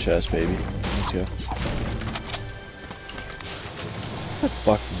 upgrade chest, baby. Let's go. What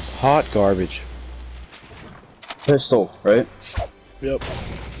fucking hot garbage. Pistol, right? Yep.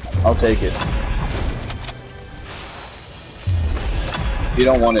 I'll take it. If you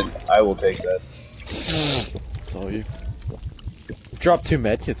don't want it, I will take that. It's all you. Drop 2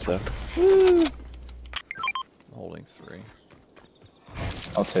 medkits though. Holding 3.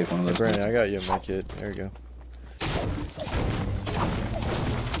 I'll take one of those. Brandon, I got you a medkit. There you go.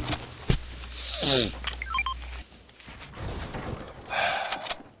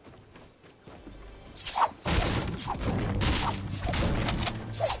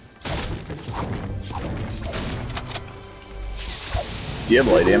 Do you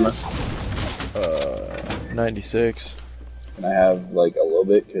have light ammo? 96. Can I have like a little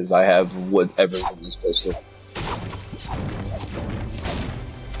bit? Because I have whatever's in this pistol.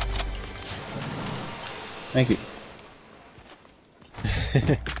 Thank you.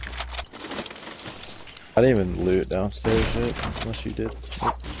 I didn't even loot downstairs yet, unless you did.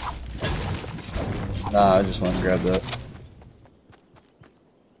 Nah, I just want to grab that.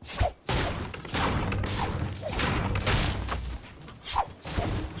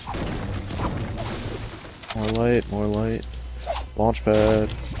 More light. Launch pad.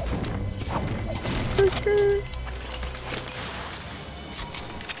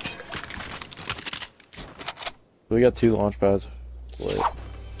 We got 2 launch pads. It's lit.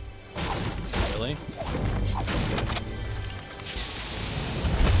 Really?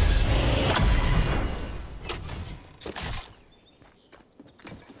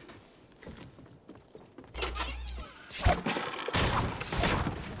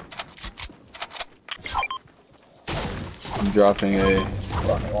 I'm dropping a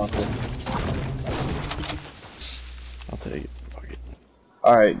rocket launcher. I'll take it. Fuck it.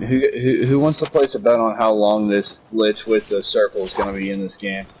 Alright, who wants to place a bet on how long this glitch with the circle is going to be in this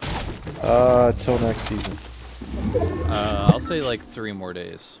game? Till next season. I'll say like 3 more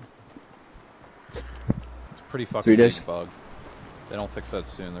days. It's a pretty fucking 3 days? big bug. They don't fix that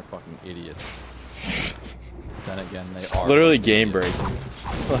soon, they're fucking idiots. Then again, they It's are literally fucking game idiots. breaking.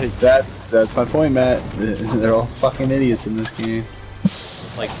 Like, That's my point, Matt. They're all fucking idiots in this game.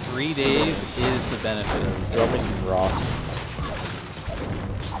 Like 3 days is the benefit of drop me some rocks.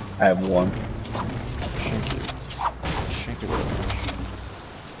 I have one. Shink it. Shink it with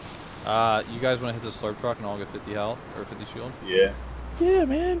a you guys want to hit the slurp truck and I'll get 50 health or 50 shield? Yeah. Yeah,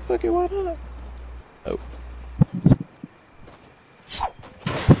 man. Fuck it. Why not? Oh.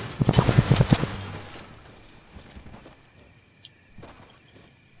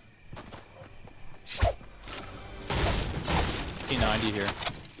 P90 here.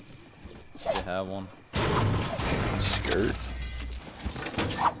 They have one. Skirt.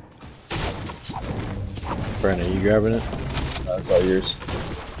 Brandon, you grabbing it? No, it's all yours.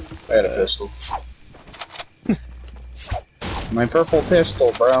 I got a pistol. My purple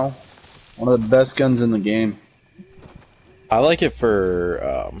pistol, bro. One of the best guns in the game. I like it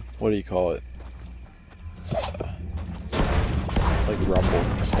for, what do you call it? Like rumble.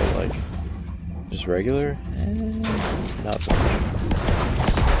 Or like, just regular? Not so much.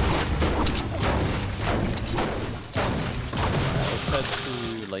 head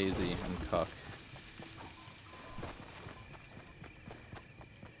to Lazy and Cuck.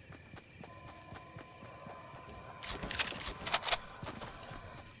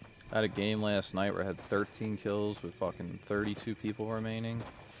 I had a game last night where I had 13 kills with fucking 32 people remaining.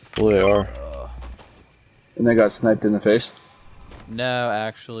 Well, they are. And they got sniped in the face. No,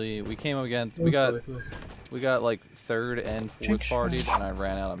 actually, we came up against. We got like third and fourth partied, and I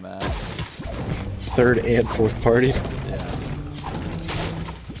ran out of match. Third and fourth partied? Yeah.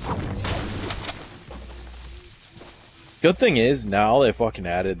 Good thing is, now they fucking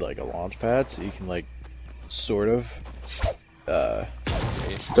added like a launch pad, so you can like sort of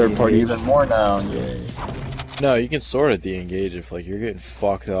third party even more now. Yay. No, you can sort of de-engage if like you're getting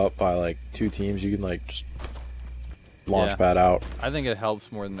fucked up by like two teams. You can like just launch pad out. I think it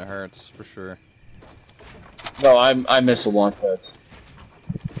helps more than it hurts for sure. No, I miss the launch pads.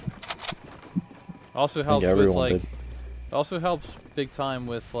 Also helps with like. did. Also helps big time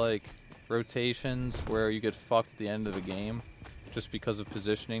with like rotations where you get fucked at the end of a game, just because of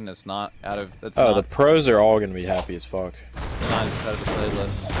positioning. That's not out of. That's Oh, not, the pros are all gonna be happy as fuck. not out of the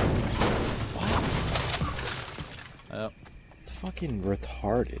playlist. Yep. It's fucking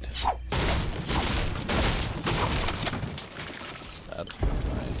retarded. That's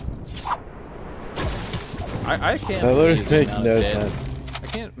nice. I can't. That literally believe the makes amount no of bad- sense. I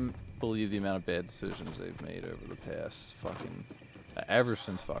can't believe the amount of bad decisions they've made over the past fucking ever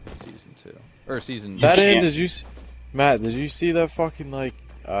since fucking season 2 or season. That end, did you, Matt? Did you see that fucking like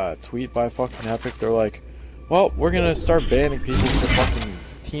tweet by fucking Epic? They're like, well, we're gonna start banning people for fucking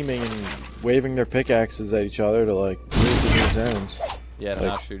teaming and waving their pickaxes at each other to like move to new zones. Yeah, to like,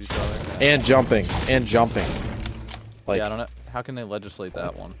 not shoot each other. Yeah. And jumping. Like, Yeah, I don't know. How can they legislate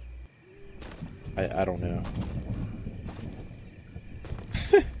that one? I don't know.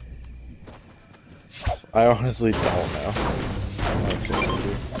 I honestly don't know.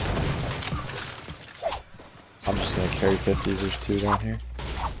 I'm just gonna carry 50s. There's 2 down here.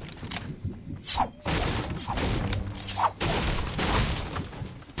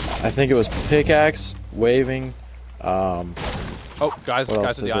 I think it was pickaxe, waving. Oh, guys What else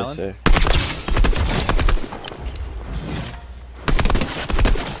at did the they island. say?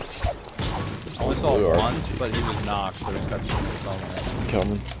 Only saw Blue one, RPG. but he was knocked, so he's got 2 somewhere.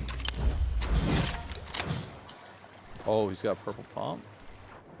 Coming. Oh, he's got purple pump.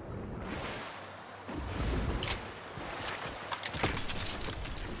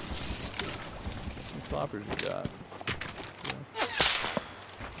 How many floppers you got?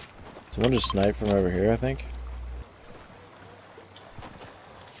 Someone just sniped from over here, I think.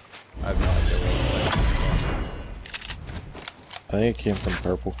 I have no idea where I think it came from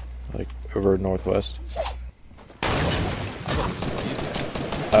purple, like over northwest.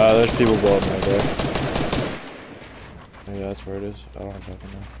 There's people blowing right there. Maybe that's where it is. I don't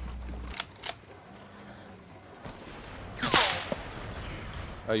fucking know.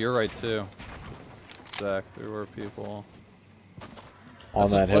 Oh, you're right too. Zach, there were people. On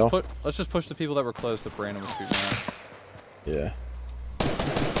that hill? Let's just push the people that were close that Brandon was shooting at. Yeah.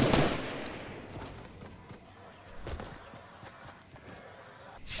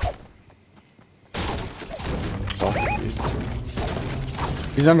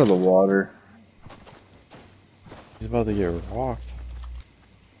 He's under the water. He's about to get rocked.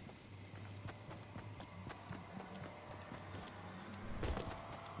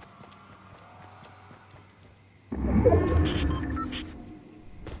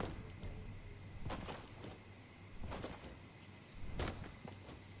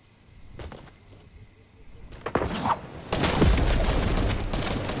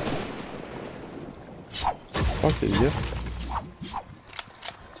 Fuck did you?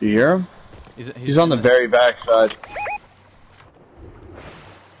 Do you hear him? He's on the in very back side.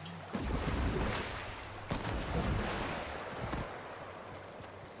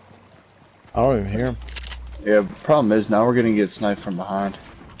 I don't even hear him. Yeah, problem is now we're gonna get sniped from behind.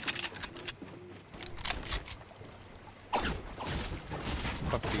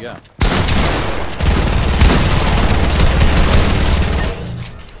 Fuck you got?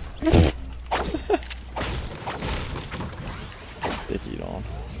 Sticky on.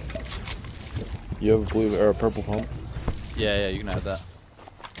 You have a blue or a purple pump? Yeah, you can have that.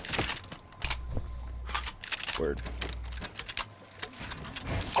 Word.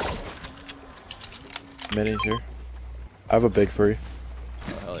 Minis here. I have a big for you.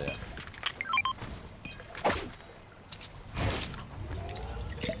 Oh, hell yeah.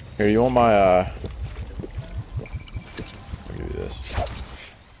 Here, you want my I'll give you this.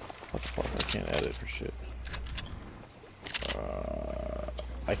 What the fuck? I can't edit for shit.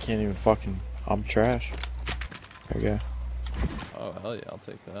 I can't even fucking. I'm trash. There you go. Oh, hell yeah, I'll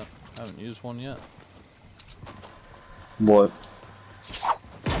take that. I haven't used one yet. What?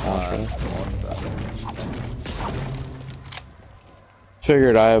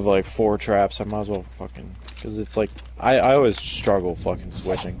 Figured I have like 4 traps. I might as well fucking, because it's like I always struggle fucking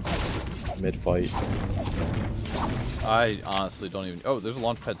switching mid fight. I honestly don't even. Oh, there's a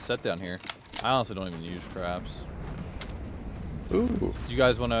launch pad set down here. I honestly don't even use traps. Ooh. Do you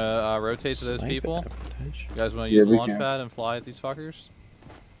guys want to rotate to those Snipe people? advantage. You guys want to use the we launch can. pad and fly at these fuckers?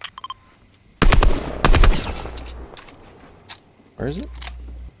 Where is it?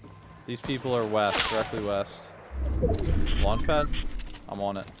 These people are west, directly west. Launch pad? I'm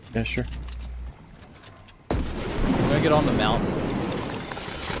on it. Yeah, sure. I'm gonna get on the mountain.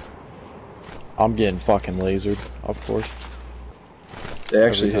 I'm getting fucking lasered, of course. They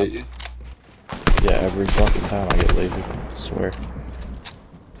actually Every hit you. Yeah, every fucking time I get lasered, I swear.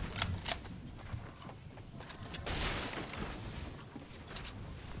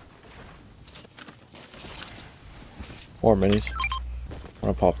 More minis. I'm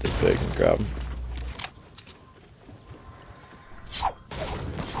gonna pop this big and grab them.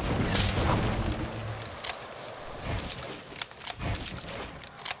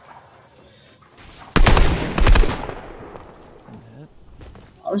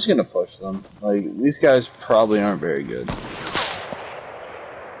 I'm just gonna push them. Like, these guys probably aren't very good. They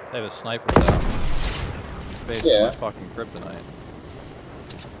have a sniper though. It's basically Yeah. my fucking kryptonite.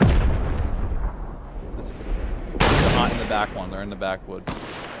 This, behind the back one, they're in the backwood.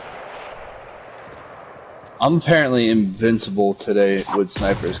 I'm apparently invincible today with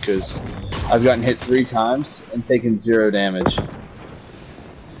snipers because I've gotten hit 3 times and taken 0 damage.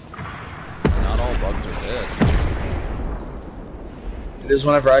 Not all bugs are dead. It is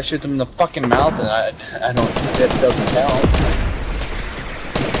whenever I shoot them in the fucking mouth and I don't, it doesn't count.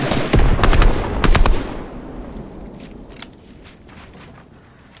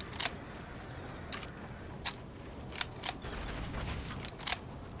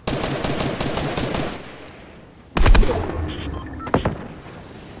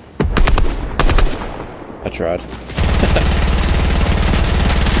 I tried.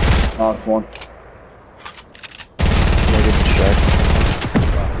 Knocked one. Maybe distract.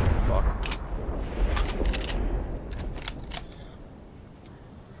 Fuck.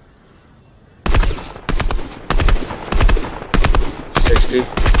 60.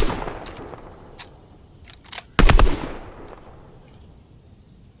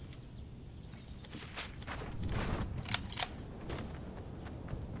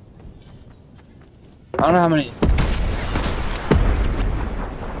 I don't know how many.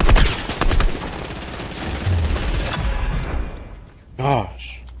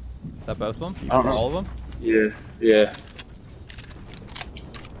 Gosh. Is that both of them? I don't know. All of them? Yeah, yeah.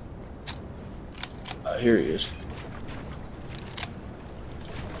 Here he is.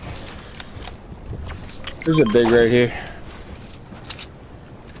 There's a big right here.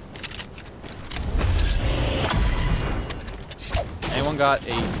 Anyone got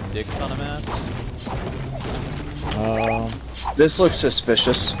a dick ton of mats? This looks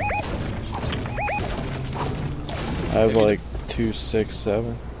suspicious. I have like 2, 6,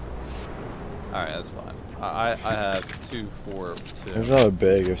 7. Alright, that's fine. I have 2, 4, 2. There's another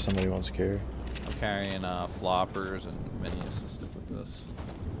big if somebody wants to carry. I'm carrying floppers and minis to stick with this.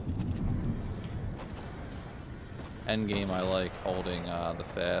 End game, I like holding the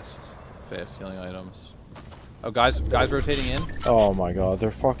fast healing items. Oh, guys rotating in. Oh my god,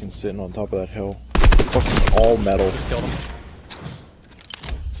 they're fucking sitting on top of that hill. Fucking all metal. Just killed them.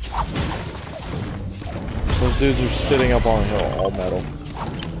 Those dudes are sitting up on a hill, all metal.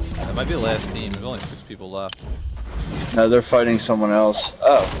 That might be the last team. There's only 6 people left. No, they're fighting someone else.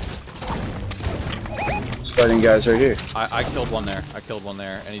 Oh. It's fighting guys right here. I killed one there. I killed one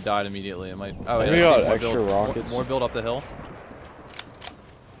there, and he died immediately. It might. Oh, We yeah, got more extra build, rockets. More build up the hill.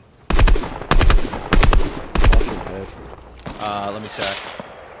 Watch your head. Let me check.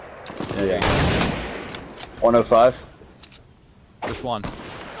 Yeah. 105. Which one? Guy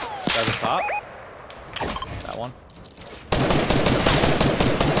at the top? That one?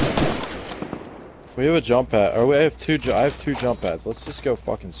 We have a jump pad. Or I have 2 jump pads. Let's just go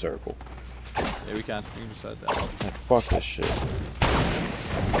fucking circle. Yeah, we can. We can just head down. Man, fuck this shit.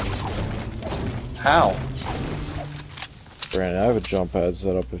 How? Brandon, I have a jump pad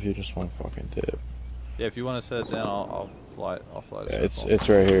set up if you just want to fucking dip. Yeah, if you want to set it down, I'll fly. I'll fly. Yeah, it's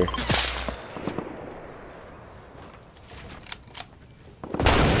right here.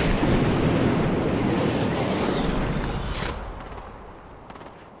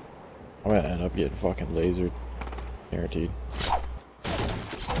 I'm gonna end up getting fucking lasered. Guaranteed.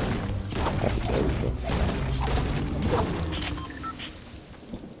 Happens to every fucking.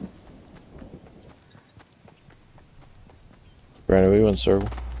 Brandon, we went circle.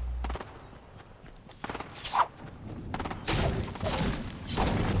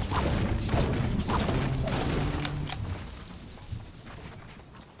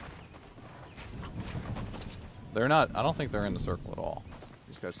 They're not. I don't think they're in the circle at all.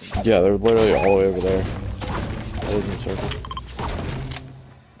 These guys seem Yeah, they're literally all the way over there. That is in circle.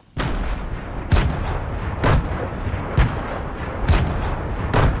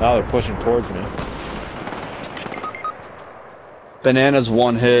 Now they're pushing towards me. Banana's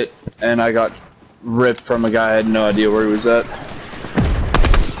one hit, and I got ripped from a guy I had no idea where he was at.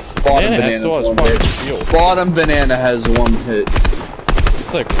 Bottom Banana still has fucking shield. Bottom banana has one hit.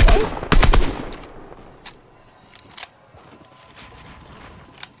 It's like, what?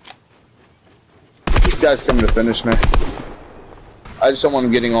 This guy's coming to finish me. I just don't want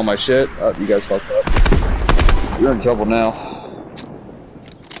him getting all my shit. Oh, you guys fucked up. You're in trouble now.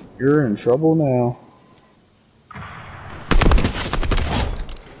 You're in trouble now.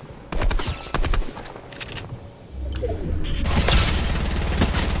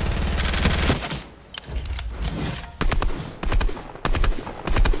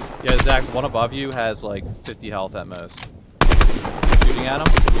 Yeah, Zach, the one above you has like 50 health at most. Shooting at him,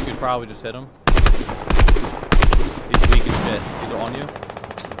 you could probably just hit him. He's weak as shit. He's on you.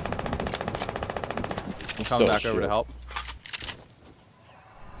 I'm coming back over to help.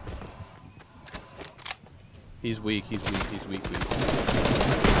 He's weak, he's weak.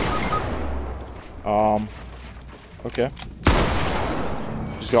 Okay.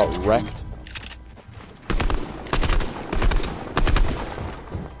 Just got wrecked.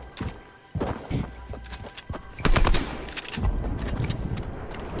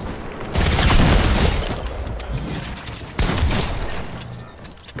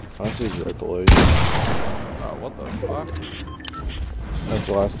 I see he's right below you. Oh, what the fuck? That's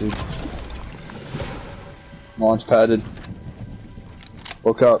the last dude. Launch padded.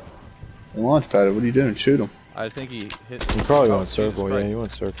 Look up. They launch padded. What are you doing? Shoot him. I think he hit. He probably Oh, went circle. Jesus Yeah, he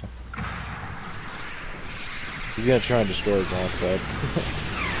went circle. He's gonna try and destroy his launch pad.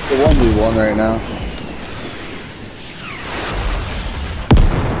 The 1v1 right now.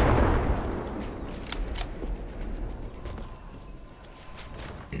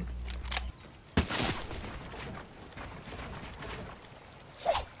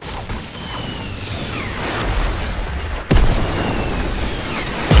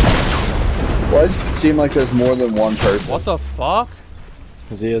 Why does it seem like there's more than one person? What the fuck?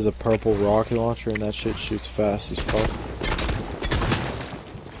 Because he has a purple rocket launcher and that shit shoots fast as fuck.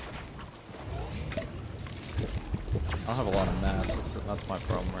 I don't have a lot of mass. That's my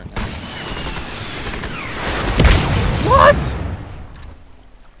problem right now. What?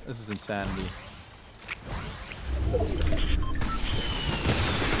 This is insanity.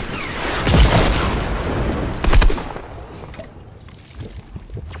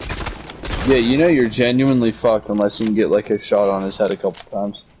 Yeah, you know you're genuinely fucked unless you can get like a shot on his head a couple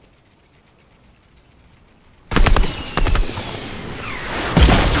times.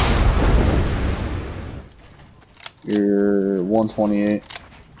 You're 128,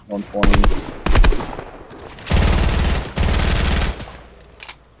 120.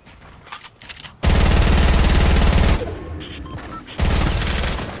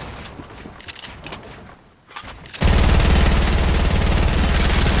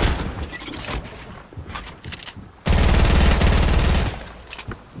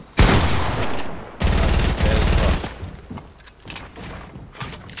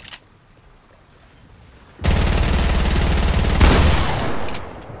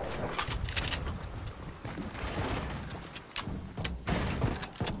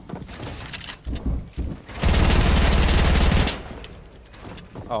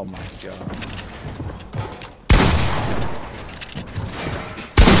 Oh my god.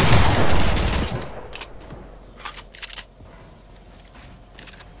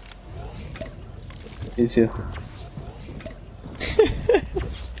 He's here.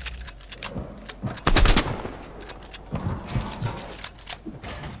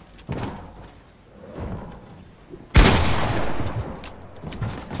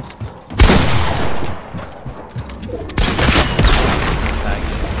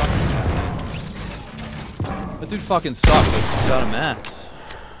 That dude fucking sucks. He's out of mats.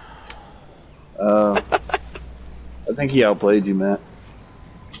 I think he outplayed you, Matt.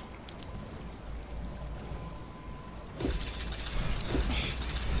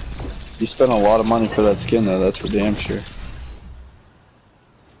 You spent a lot of money for that skin, though. That's for damn sure.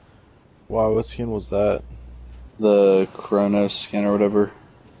 Wow, what skin was that? The Chronos skin or whatever.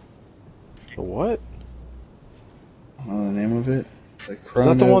 The what? I don't know the name of it. It's like Is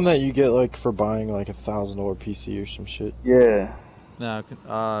that the Chrono- one that you get like for buying like $1,000 PC or some shit? Yeah. No,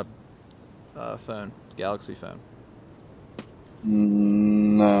 phone, Galaxy phone.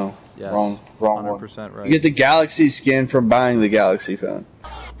 No. Yes, Wrong one. 100% right. You get the Galaxy skin from buying the Galaxy phone.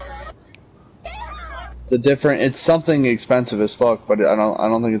 It's something expensive as fuck, but I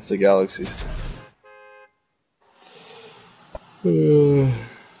don't think it's the Galaxies.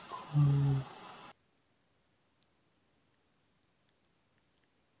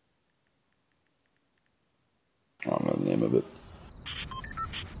 I don't know the name of it.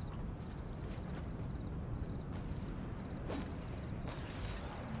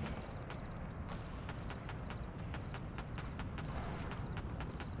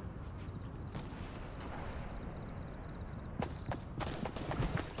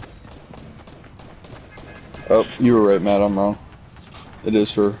 Oh, you were right, Matt. I'm wrong. It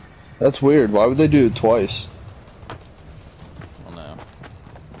is for... That's weird. Why would they do it twice? Oh no.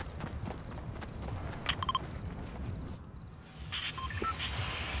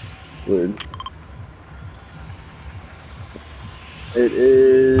 It's weird. It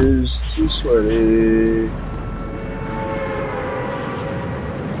is too sweaty.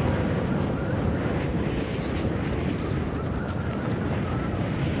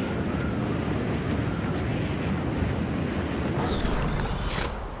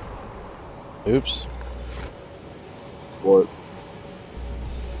 Oops. What?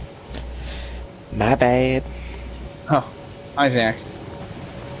 My bad. Oh, hi Zach.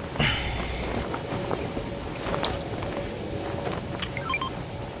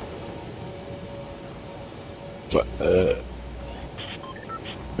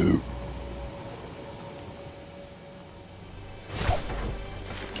 Ooh.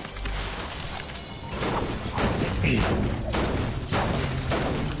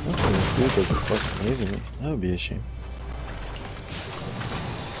 Hopefully this dude doesn't fucking laser me. That would be a shame.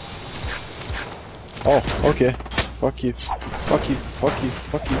 Oh, okay. Fuck you. Fuck you. Fuck you.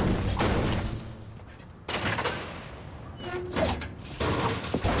 Fuck you.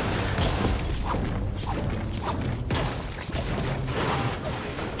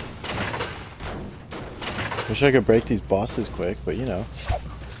 Wish I could break these bosses quick, but you know.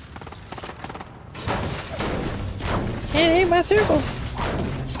 It ain't my circles.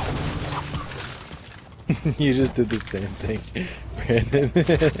 You just did the same thing, Brandon.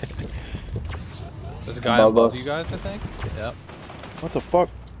 There's a guy Above above us. you guys, I think. Yep. What the fuck?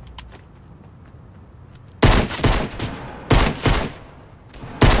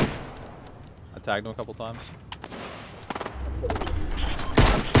 I tagged him a couple times.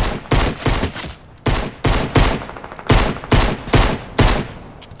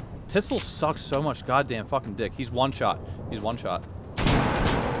 Pistol sucks so much, goddamn fucking dick. He's one shot. He's one shot.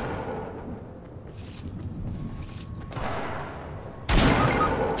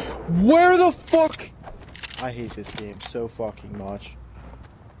 Where the fuck? I hate this game so fucking much.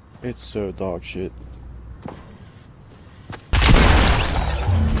 It's so dog shit.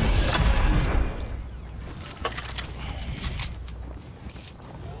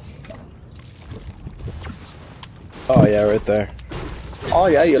 Oh yeah, right there. Oh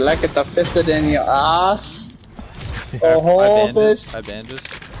yeah, you like it fisted in your ass? I Oh, have bandages. fist. I have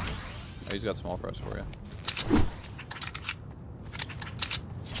bandages. Oh, he's got small press for you.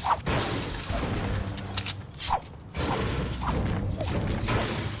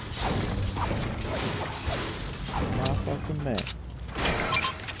 My fucking man.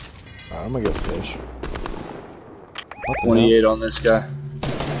 Alright, I'm gonna get fish. What the 28 on this guy.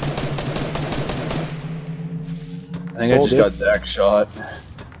 I think I Oh, just dude. got Zach shot.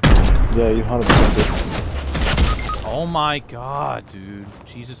 hell? Yeah, you 100% did. Oh my god, dude.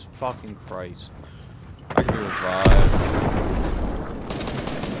 Jesus fucking Christ. I can revive.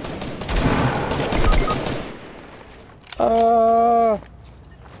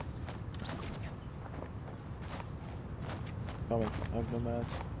 Coming. I have no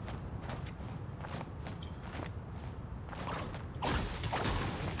mats.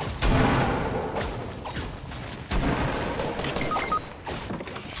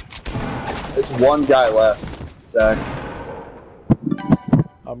 It's one guy left, Zach.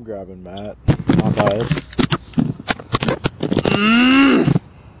 I'm grabbing Matt. My bad.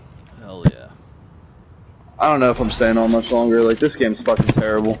 Hell yeah. I don't know if I'm staying on much longer. Like, this game's fucking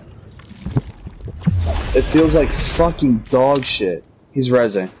terrible. It feels like fucking dog shit. He's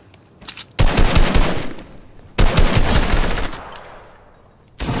rezzing.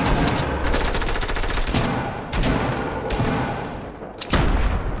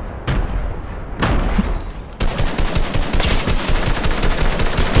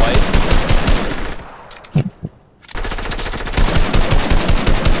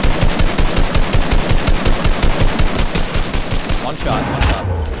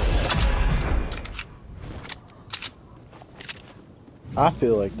 I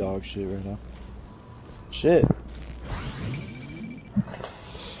feel like dog shit right now. Shit.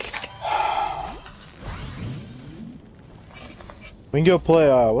 We can go play,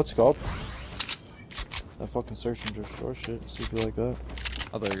 what's it called? That fucking search and destroy shit. See if you like that.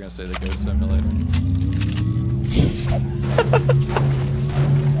 I thought you were gonna say the Ghost Simulator.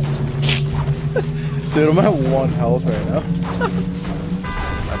 Dude, I'm at 1 health right now.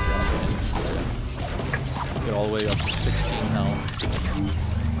 Get all the way up to 16 health.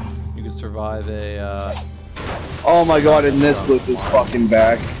 You can survive a, Oh my god, and this glitch is fucking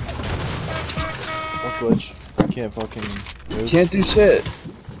back. What glitch? I can't fucking move. Can't do shit.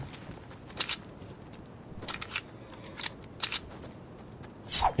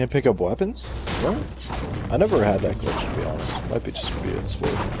 Can't pick up weapons? What? I never had that glitch, to be honest. Might be just be its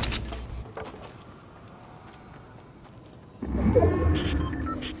fault.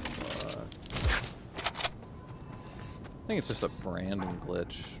 I think it's just a branding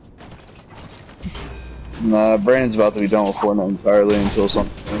glitch. Nah, Brandon's about to be done with Fortnite entirely until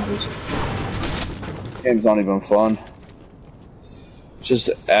something changes. This game's not even fun. It's just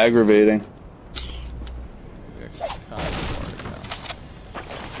aggravating.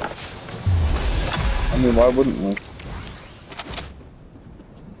 I mean, why wouldn't we?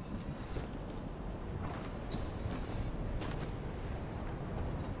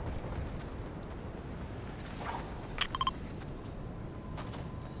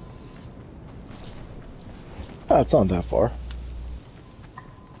 Oh, it's not that far. I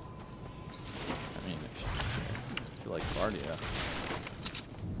mean, if you like cardio.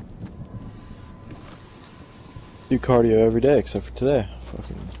 Do cardio every day except for today.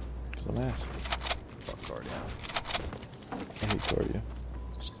 Fucking, because I'm ass. Fuck cardio. I hate cardio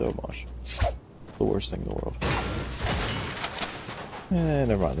so much. It's the worst thing in the world.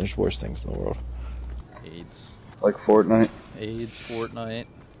 Never mind. There's worse things in the world. AIDS. Like Fortnite. AIDS, Fortnite.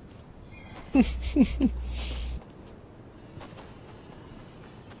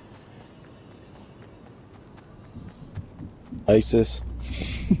 ISIS.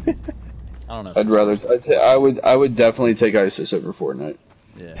 I don't know. I would definitely take ISIS over Fortnite.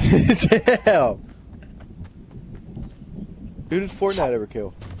 Yeah. Damn. Who did Fortnite ever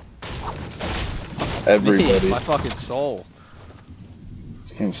kill? Everybody. Me, my fucking soul.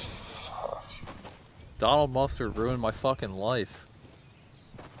 This game's Donald Mustard ruined my fucking life.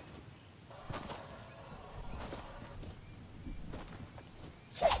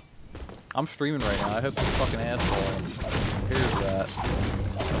 I'm streaming right now. I hope this fucking asshole hears that.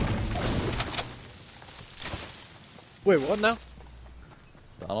 Wait, what now?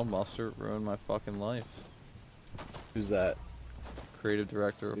 Donald Mustard ruined my fucking life. Who's that? Creative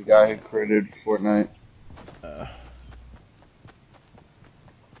director. the guy who created Fortnite.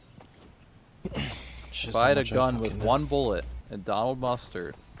 If I had a gun with one bullet and Donald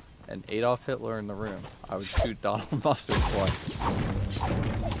Mustard and Adolf Hitler in the room, I would shoot Donald Mustard twice.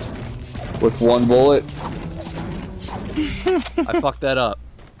 With one bullet? I fucked that up.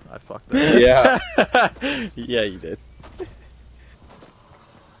 I fucked that up. Yeah. Yeah, you did.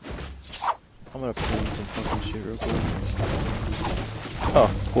 I'm gonna clean some fucking shit real quick.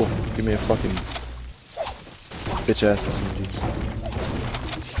 Oh, cool. Give me a fucking bitch ass SMG.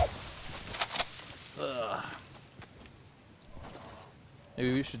 Ugh.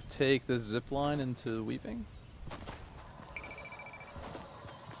 Maybe we should take the zip line into Weeping?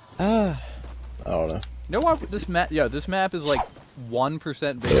 I don't know. You know what this map? Yeah, this map is like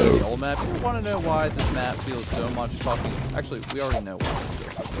 1% bigger than the old map. You want to know why this map feels so much fucking? Actually, we already know why this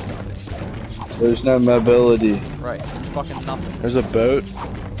feels so fucking. There's no mobility. Right, there's fucking nothing. There's a boat.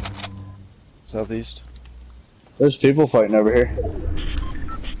 Southeast. There's people fighting over here.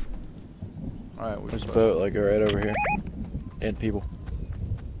 All right, There's a boat like right over here. And people.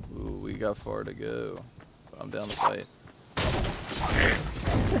 Ooh, we got far to go. I'm down to fight.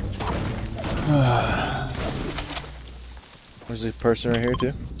 There's a person right here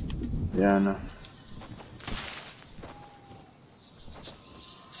too. Yeah, I know.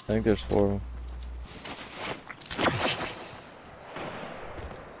 I think there's 4 of them.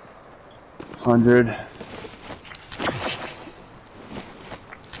 $100.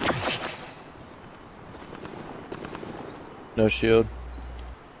 No shield.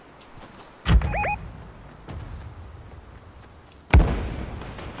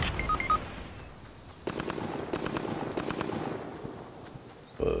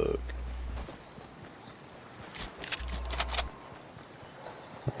 Fuck.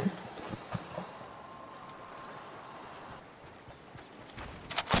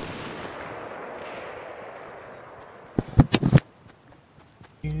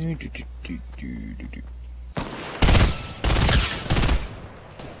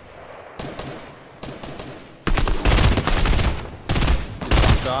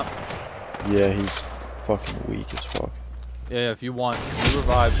 Shot. Yeah, he's fucking weak as fuck. Yeah, if you want, if you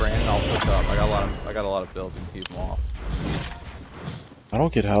revive Brandon, I'll push up. I got a lot of builds and keep them off. I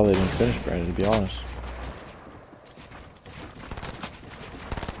don't get how they didn't finish Brandon, to be honest.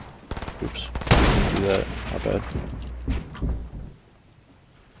 Oops. Didn't do that. Not bad.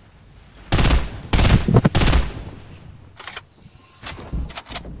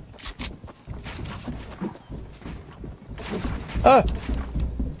 Ah!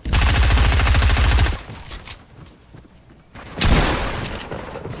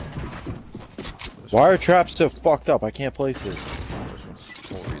 Why are traps so fucked up? I can't place this. This one's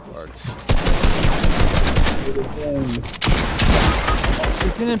full retard.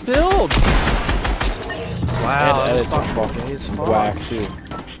 You didn't build! Wow, And edits are fucking fucking whack too.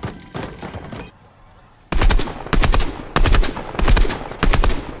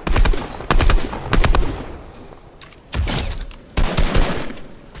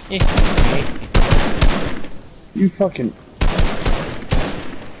 You fucking...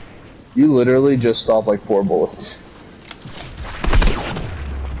 You literally just stopped like 4 bullets.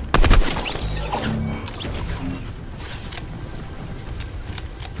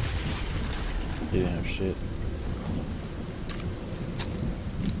 He didn't have shit.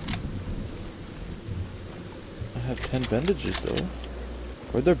 I have 10 bandages though.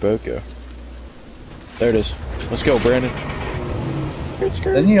 Where'd their boat go? There it is. Let's go, Brandon.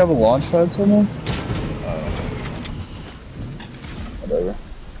 Didn't you have a launch pad somewhere? Whatever.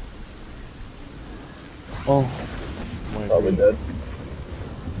 Oh, probably dead.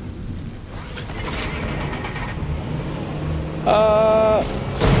 I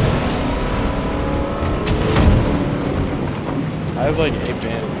have like 8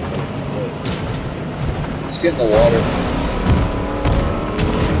 bandages, but it's split. Just get in the water.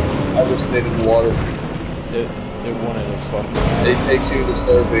 I just stayed in the water. It wanted to fucking. It takes you to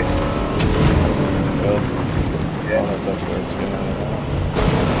Slurpee. Really? Yeah. I don't know if that's where it's going.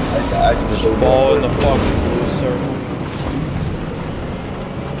 I can Just show you fall in where the it's fucking blue circle.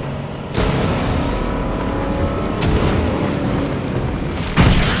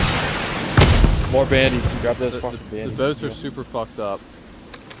 More bandies. Grab those fucking bandies. The boats are super fucked up.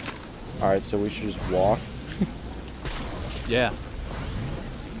 Alright, so we should just walk. Yeah.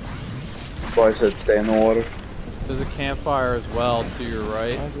 That's why I said stay in the water. There's a campfire as well to your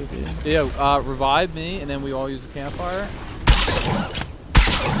right. Yeah, revive me and then we all use the campfire.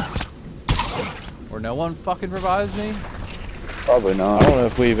 Or no one fucking revives me? Probably I not. don't know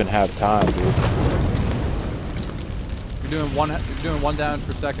if we even have time, dude. You're doing one damage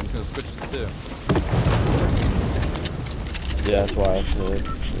per second, it's gonna switch to 2. Yeah, that's why I said we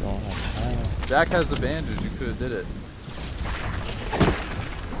don't have time. Jack has the bandage, you could've did it.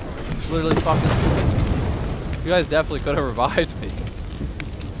 It's literally fucking stupid. You guys definitely could've revived me.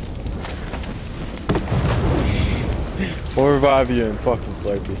 We'll revive you in fucking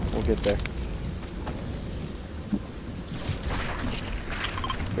Slurpee. We'll get there.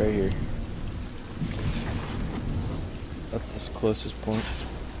 Right here. That's the closest point.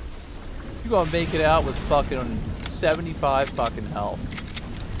 You gonna make it out with fucking 75 fucking health.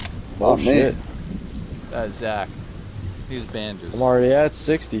 Oh me. shit. That is Zach. He's bandages. I'm already at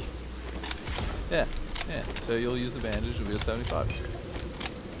 60. Yeah, yeah. So you'll use the bandage, it'll be a 75.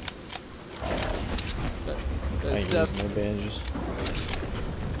 I ain't using no bandages.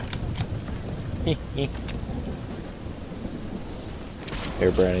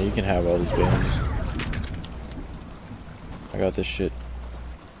 Here, Brandon, you can have all these bandages. I got this shit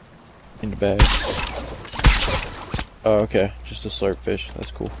in the bag. Oh, okay. Just a slurp fish.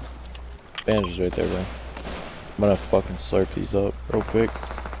 That's cool. Bandages right there, bro. I'm gonna fucking slurp these up real quick.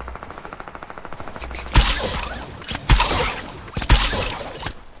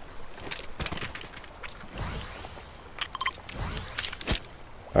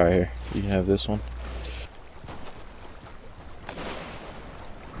 Alright, here. You can have this one.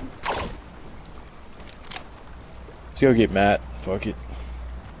 Let's go get Matt. Fuck it.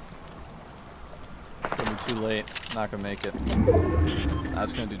 It's gonna be too late. Not gonna make it. I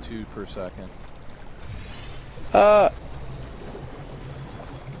was gonna do 2 per second.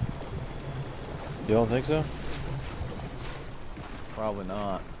 You don't think so? Probably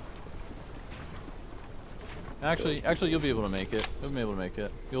not. Actually, you'll be able to make it. You'll be able to make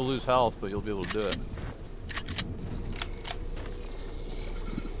it. You'll lose health, but you'll be able to do it.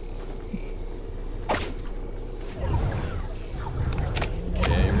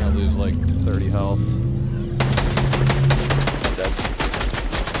 Yeah, you're gonna lose like 30 health. Dead.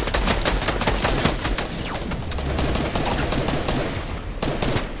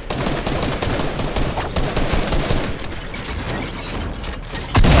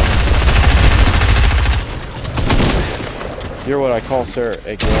 what I call, sir,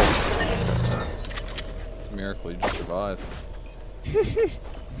 a girl. It's a miracle you just survived.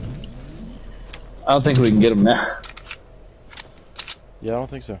 I don't think we can get him now. Yeah, I don't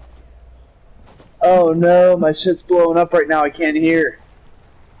think so. Oh no, my shit's blowing up right now. I can't hear.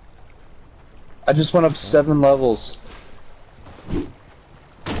 I just went up 7 levels.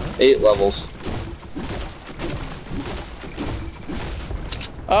 8 levels.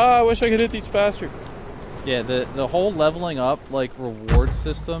 Ah, I wish I could hit these faster. Yeah, the whole leveling up, like, reward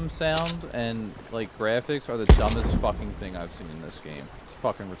system sound and, like, graphics are the dumbest fucking thing I've seen in this game. It's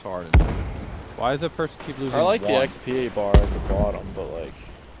fucking retarded. Why does that person keep losing I like one? the XP bar at the bottom, but like...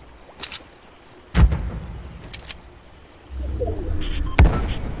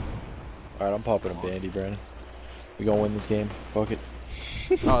 Alright, I'm popping a bandy, Brandon. We gonna win this game. Fuck it.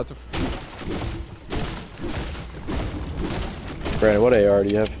 Oh, it's a... Brandon, what AR do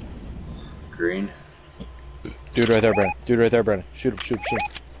you have? Green. Dude right there, Brandon. Dude right there, Brandon. Shoot him, shoot him, shoot him.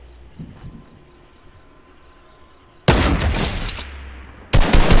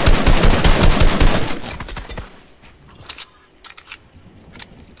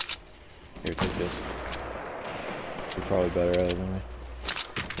 Here, take this. You're probably better at it than me.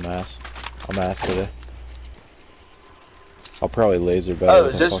 I'm ass today. I'll probably laser better. Oh,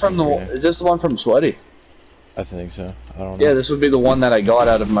 is this from the? Is this the one from Sweaty? I think so. I don't know. Yeah, this would be the one that I got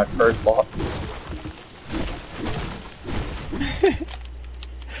out of my first box.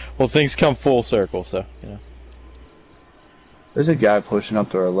 Well, things come full circle, so you know. There's a guy pushing up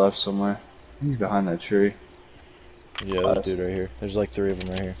to our left somewhere. He's behind that tree. Yeah, that dude right here. There's like 3 of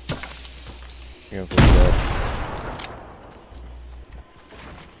them right here. You're going for that.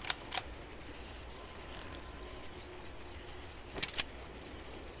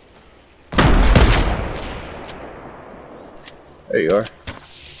 There you are.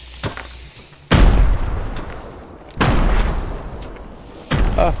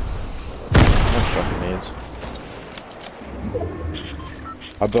 Ah! Almost chucking nades.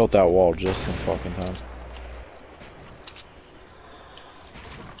 I built that wall just in fucking time.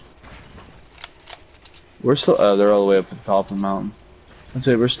 We're still. Oh, they're all the way up at the top of the mountain. I'd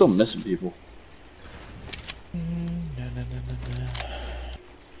say we're still missing people.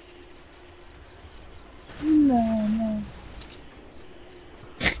 No.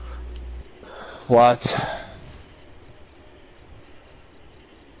 What?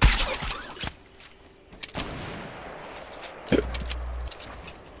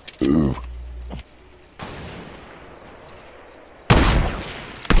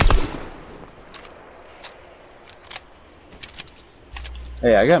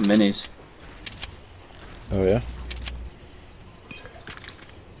 Hey, I got minis. Oh yeah?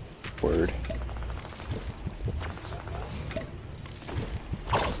 Word.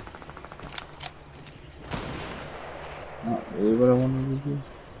 Not really what I wanted to do.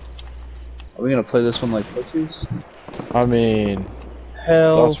 Are we gonna play this one like pussies? I mean,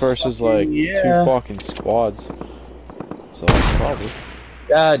 Hell, us versus like yeah. 2 fucking squads. So probably.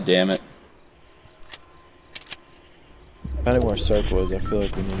 God damn it. Depending where circle is, I feel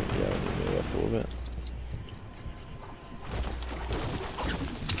like we need to move up a little bit.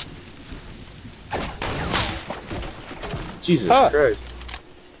 Jesus Christ.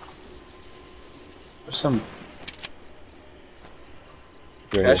 There's some.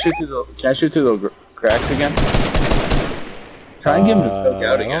 Can I shoot through the cracks again? Try and get him to poke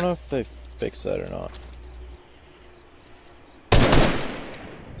out again. I don't know if they fixed that or not.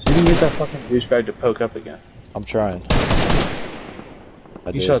 So you can get that fucking douchebag to poke up again. I'm trying.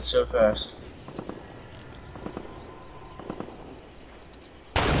 You shot so fast.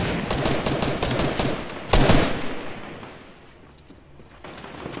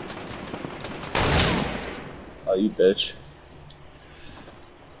 Oh, you bitch.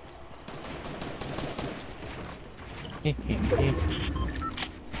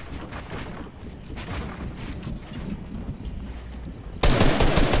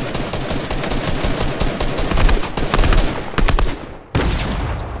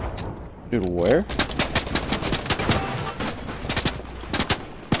 Dude, where?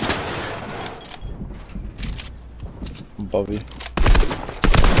 Above you.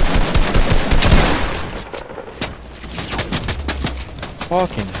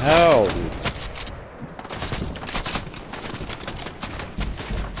 Fucking hell, dude.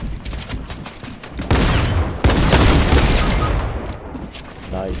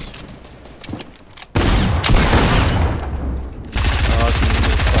 Nice.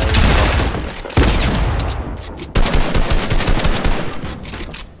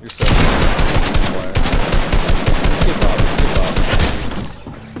 You're so player. Give up.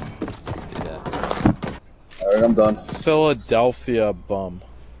 Yeah. Alright, I'm done. Philadelphia bum.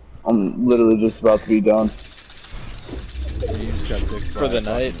 I'm literally just about to be done. You just got picked For by the a fucking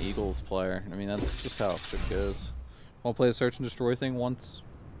night. Eagles player. I mean, that's just how shit goes. Want to play a search and destroy thing once?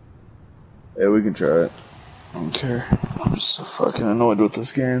 Yeah, we can try it. I don't care. I'm just so fucking annoyed with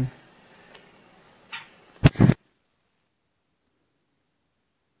this game.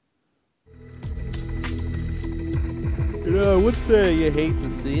 You know, I would say you hate to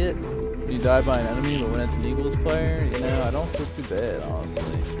see it. You die by an enemy, but when it's an Eagles player, you know, I don't feel too bad,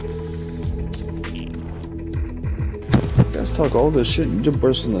 honestly. You guys talk all this shit and you just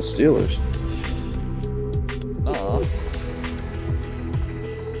burst in the Steelers. Nah.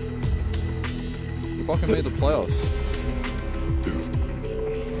 You fucking made the playoffs.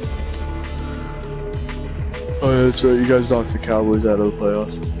 Oh yeah, that's right. You guys knocked the Cowboys out of the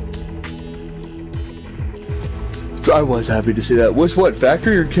playoffs. So I was happy to see that. Which what?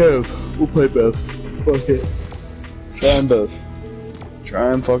 Factory or Cove? We'll play both. Fuck it. Try them both. Try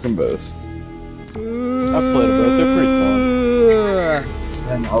them fucking both. I've played them both. They're pretty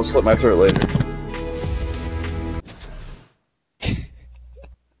fun. And I'll slit my throat later.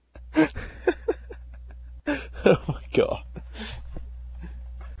 Oh my god.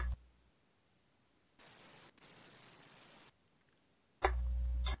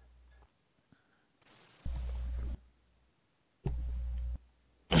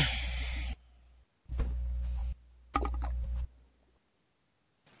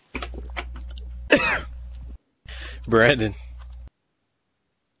 Brandon,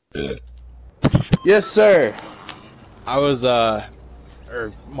 Yes, sir. I was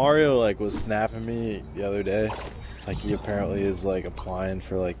or Mario like was snapping me the other day. Like he apparently is like applying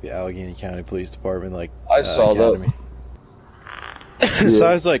for like the Allegheny County Police Department like I saw academy. that. So Yeah.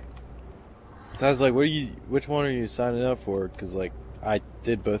 I was like, which one are you signing up for? Because like I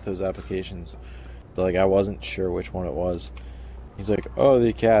did both those applications, but like I wasn't sure which one it was. He's like, oh, the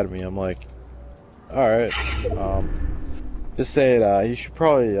academy. I'm like, all right. Just saying, you should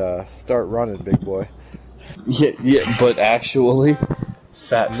probably start running, big boy. Yeah, but actually,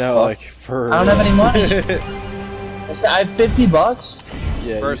 fat No, fuck. like for. I don't have any money. I have $50.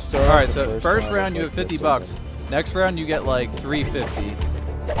 Yeah. First, you start alright, the so first round round you with, have like, 50 this bucks. Next round you get like 350.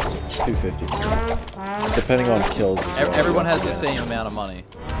 250. Depending on kills. as well. Everyone has the same amount of money.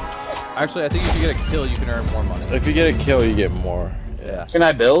 Actually, I think if you get a kill, you can earn more money. If you get a kill, you get more. Yeah. Can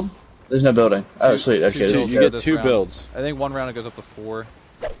I build? There's no building. Oh, sweet. Okay. Two So builds you for get this 2 round. builds. I think one round it goes up to 4.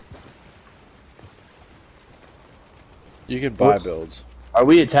 You can buy What's- builds. Are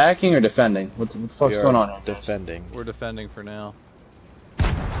we attacking or defending? What the fuck's We are going on here? Defending. We're defending for now.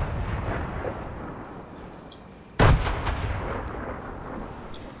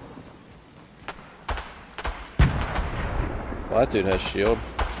 Well, that dude has shield.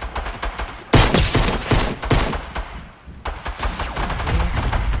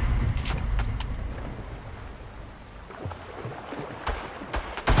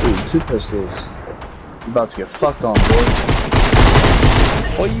 Ooh, 2 pistols. I'm about to get fucked on, boy.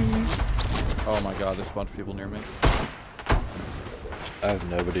 Oh my god, there's a bunch of people near me. I have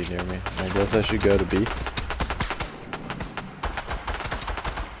nobody near me. I guess I should go to B.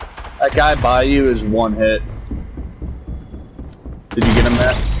 That guy by you is 1 hit. Did you get him,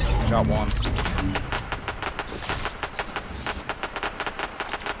 Matt? Got one.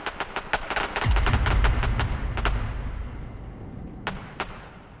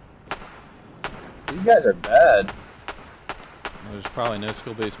 These guys are bad. There's probably no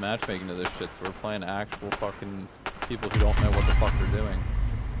skill-based matchmaking to this shit, so we're playing actual fucking people who don't know what the fuck they're doing.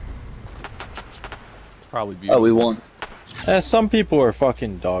 It's probably beautiful. Oh, we won. Some people are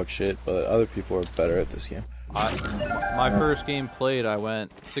fucking dog shit, but other people are better at this game. My first game played, I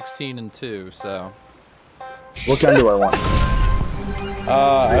went 16-2, so. What gun do I want?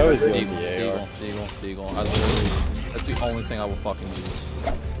 I always go with Deagle, the AR. Deagle. That's the only thing I will fucking use.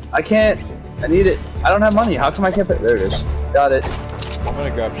 I can't. I need it. I don't have money. How come I can't pay? There it is. Got it. I'm gonna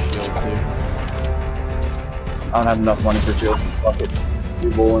grab shield too. I don't have enough money for shield. Fuck it.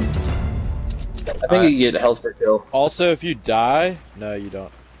 You're bowling. I think you get health per kill. Also, if you die, no, you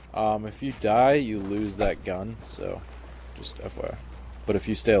don't. If you die, you lose that gun. So, just FYI. But if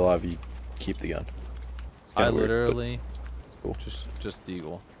you stay alive, you keep the gun. It's I kinda weird, but literally cool. just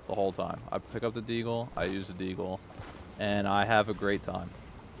deagle the whole time. I pick up the deagle, I use the deagle, and I have a great time.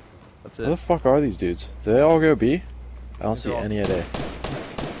 That's Where the it. fuck are these dudes? Do they all go B? I don't see They're all- any at A. They're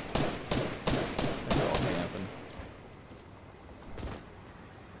all camping.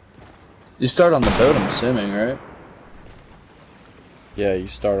 You start on the boat, I'm assuming, right? Yeah, you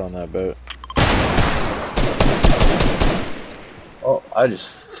start on that boat. Oh, I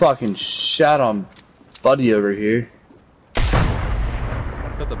just fucking shot on Buddy over here.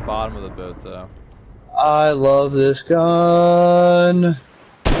 bottom of the boat though. I love this gun.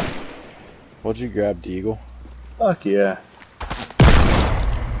 What'd you grab, Deagle? Fuck yeah.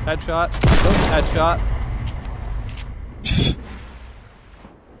 Headshot. Headshot.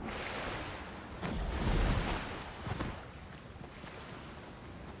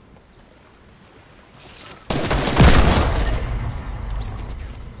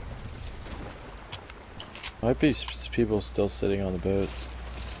 Might be people still sitting on the boat.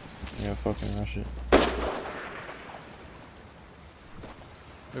 Yeah, fucking rush it.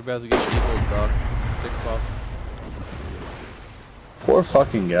 We're about to get people ducked. Dick fucked. 4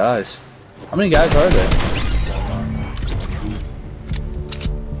 fucking guys. How many guys are there?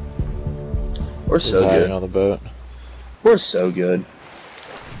 We're so Hiding good. on the boat. We're so good.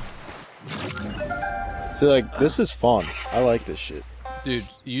 See, like, this is fun. I like this shit. Dude,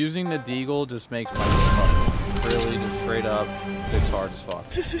 using the deagle just makes my fuck really just straight up. It's hard as fuck.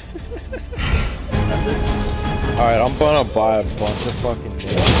 Alright, I'm gonna buy a bunch of fucking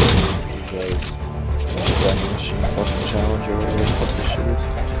nails because vending machine fucking challenge over here. Fuck this shit is.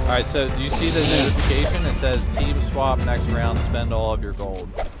 Alright, so do you see the notification? It says team swap next round, spend all of your gold.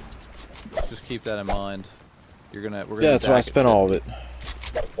 Just keep that in mind. We're gonna Yeah, that's why I spent all of it.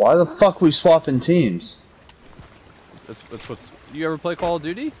 Why the fuck we swapping teams? That's what's. You ever play Call of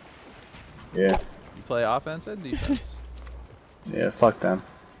Duty? Yeah. You play offense and defense? Yeah, fuck them.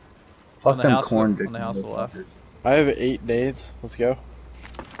 On Fuck the them house- corn on dick the house to the left. motherfuckers. I have 8 nades. Let's go.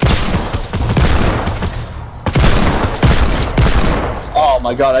 Oh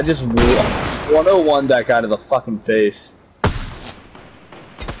my god, I just 101 that guy to the fucking face.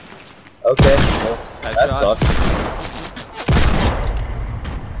 Okay, well, that Headshot. sucks.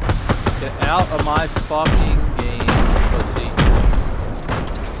 Get out of my fucking game, pussy.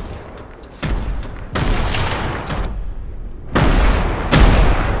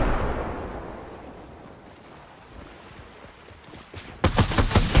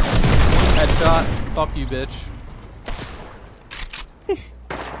 Headshot. Fuck you, bitch.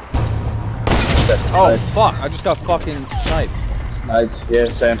 That's Oh, sniped. fuck. I just got fucking sniped. Sniped, yeah,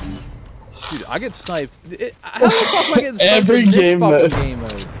 same. Dude, I get sniped. How the fuck am I getting sniped Every in this game fucking mode. game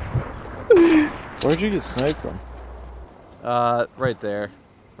mode? Where'd you get sniped from? Right there.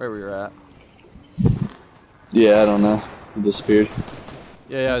 Right where you're at. Yeah, I don't know. He disappeared.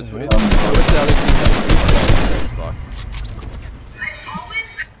 Yeah, it's with Um, the other team. Fuck.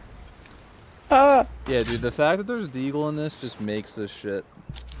 Ah! Yeah, dude, the fact that there's Deagle in this just makes this shit.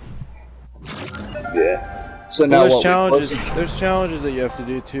 Yeah. So now Well, there's what, challenges. There's challenges that you have to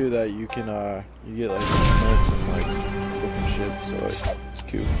do too that you can you get like notes and like different shit. So like, it's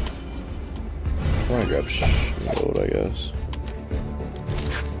cute. I wanna grab shield, I guess.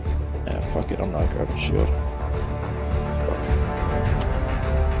 Yeah, fuck it. I'm not grabbing shield.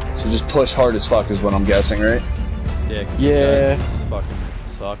 So just push hard as fuck is what I'm guessing, right? Yeah, 'cause Yeah. these guys just fucking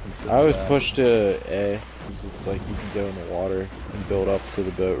suck and sit I always back. push to A because it's like you can go in the water and build up to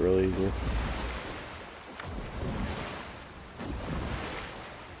the boat really easily.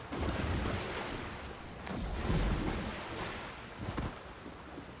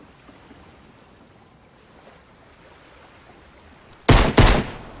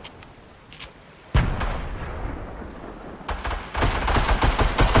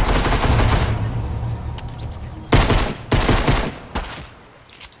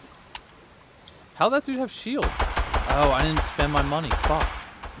 How'd that dude have shield? Oh, I didn't spend my money. Fuck.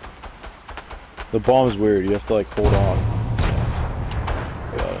 The bomb's weird. You have to like hold on.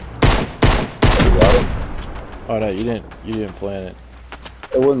 Got it. You got it? Oh no, you didn't. You didn't plan it.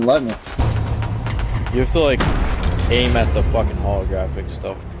 It wouldn't let me. You have to like aim at the fucking holographic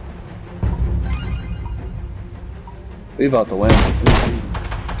stuff. We about to win. Alright,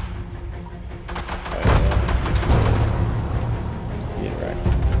 yeah, get wrecked.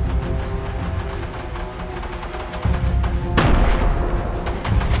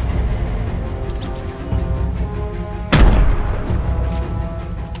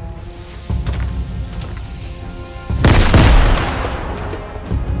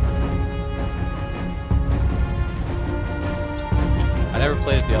 I never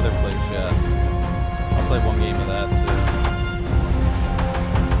played the other place yet. I played one game of that too.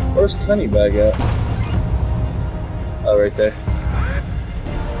 Where's Kenny bag at? Oh, right there.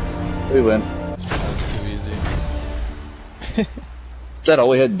 We win. That was too easy. Is that all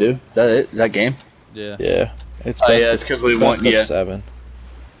we had to do? Is that it? Is that game? Yeah. Yeah, it's Oh, best, yeah, it's 'cause we best won, of yeah. 7.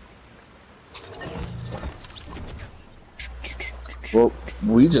 Well,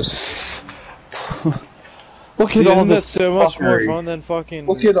 we just... Look See, at all isn't that this so much more fuckery. fun than fucking?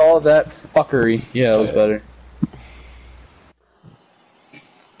 Look at all that fuckery. Yeah, it was better.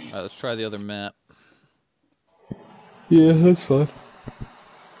 Alright, let's try the other map. Yeah, that's fine.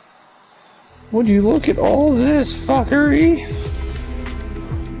 Would you look at all this fuckery?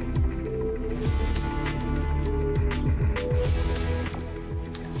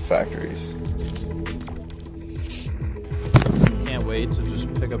 Factories. Can't wait to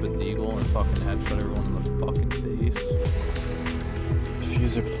just pick up a deagle and fucking headshot everyone in the fucking face.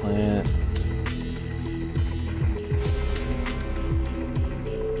 Diffuser plant.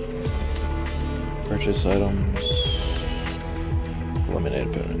 Purchase items. Eliminate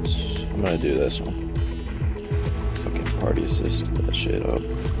opponents. I'm gonna do this one. Fucking party assist that shit up.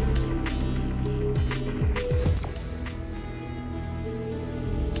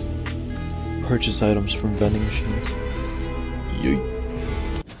 Purchase items from vending machines. Yeet.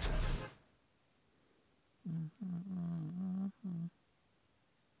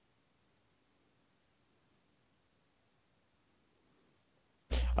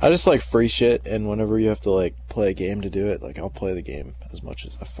 I just like free shit, and whenever you have to like play a game to do it, like I'll play the game as much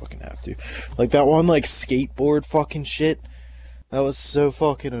as I fucking have to. Like that one like skateboard fucking shit, that was so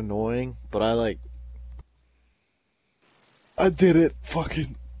fucking annoying, but I did it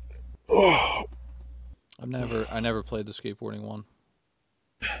fucking. Oh. I never played the skateboarding one.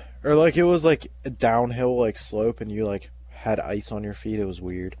 Or like it was like a downhill like slope, and you like had ice on your feet. It was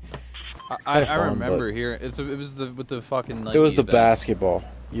weird. I remember here. It was the with the fucking Nike it was the event. basketball.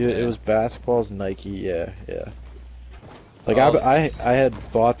 Yeah. It was basketball's Nike. Yeah. Like I had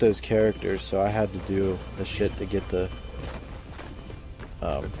bought those characters, so I had to do the shit to get the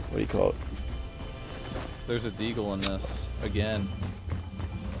what do you call it? There's a deagle in this again.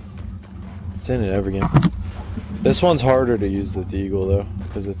 It's in it every game. This one's harder to use the deagle though,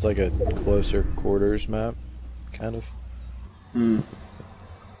 because it's like a closer quarters map, kind of.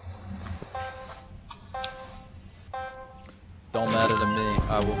 Don't matter to me.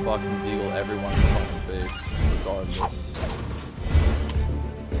 I will fucking deagle everyone in the fucking face, regardless.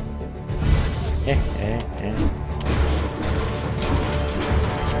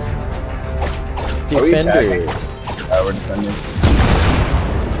 Defender. We're defending.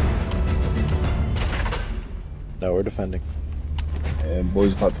 No, we're defending. And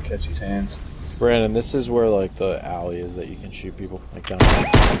boy's about to catch his hands. Brandon, this is where like the alley is that you can shoot people like down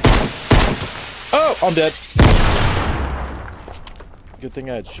there. Oh, I'm dead. Good thing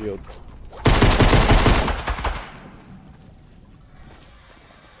I had shield.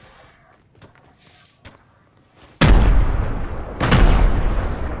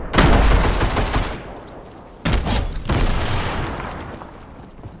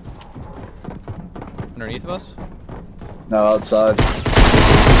 Underneath of us? No, outside.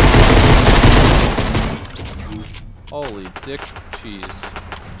 Holy dick cheese.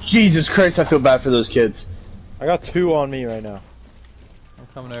 Jesus Christ, I feel bad for those kids. I got 2 on me right now. I'm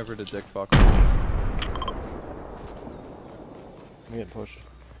coming over to dick fuck. I'm getting pushed.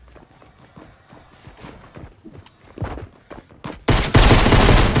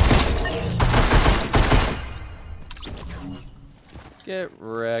 Get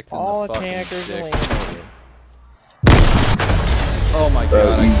wrecked in All the fucking attackers dick. eliminated. Oh my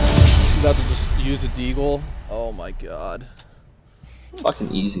god, I'm about to just use a deagle. Oh my god.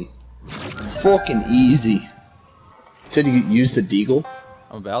 Fucking easy. Fucking easy. Said you used the deagle?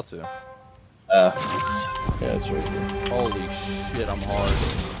 I'm about to. Yeah, it's right here. Holy shit, I'm hard.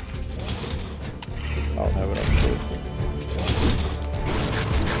 I don't have it on shield.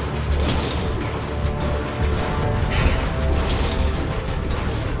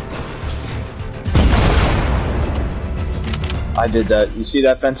 I did that. You see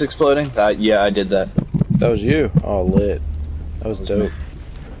that fence exploding? Yeah, I did that. That was you? Oh, lit. That was dope.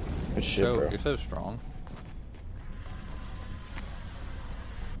 Good shit, So, bro. you're so strong.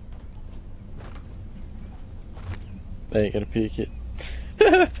 They ain't gonna peek it.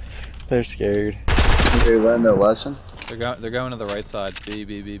 They're scared. They learned their lesson. They're going to the right side. B.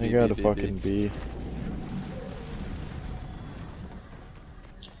 They got to fucking B.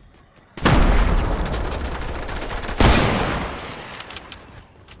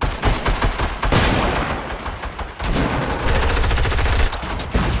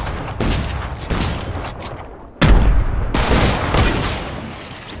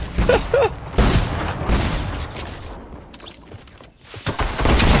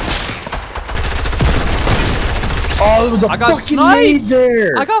 Oh, there was a I got fucking sniped! nade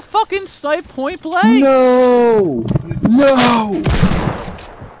there! I got fucking sniped point blank! No! No!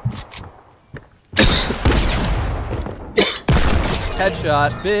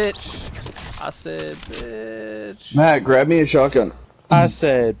 Headshot, bitch! I said, bitch. Matt, grab me a shotgun. I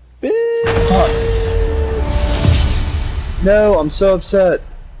said, bitch. No, I'm so upset.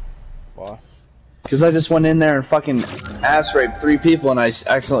 Why? Because I just went in there and fucking ass raped 3 people and I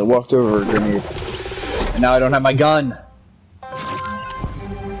accidentally walked over a grenade. And now I don't have my gun.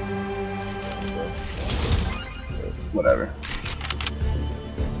 Whatever.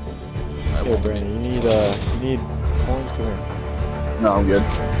 Here, Brandon, you need coins? Come here. No, I'm good.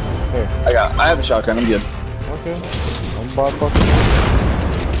 Here. I have a shotgun, I'm good. Okay. I'm buy fucking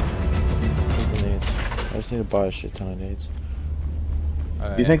nades. I just need to buy a shit ton of nades.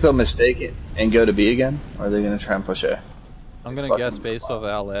 Right. You think they'll mistake it and go to B again? Or are they gonna try and push A? I'm gonna guess based off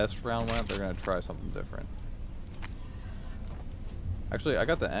how last round went, they're gonna try something different. Actually, I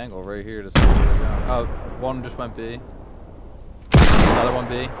got the angle right here to see where they're going. Oh, one just went B. Another one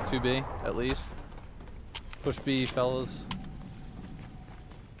B, 2B at least. Push B, fellas.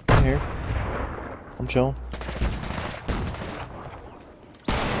 I'm here. I'm chilling.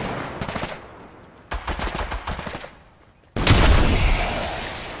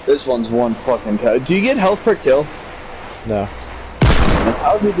 This one's one fucking cow. Do you get health per kill? No.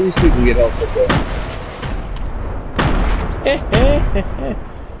 How do these people get health per kill?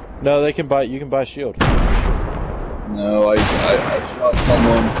 No, they can buy. You can buy shield. No, I shot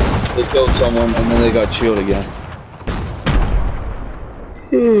someone, they killed someone, and then they got shield again.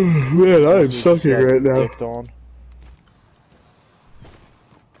 Man, I am sucking right now. Dicked on.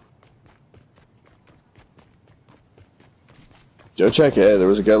 Go check it. There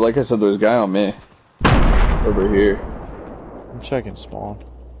was a guy, like I said, there was a guy on me. Over here. I'm checking spawn.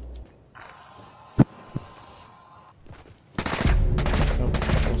 Nope,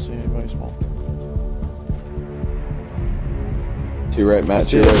 don't see anybody spawn. 2 right, Matt. I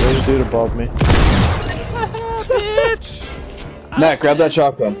see 2 there's right. a dude above me. Bitch! Matt, grab that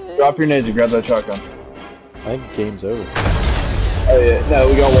shotgun. Drop your nades and grab that shotgun. I think game's over. Oh yeah, no,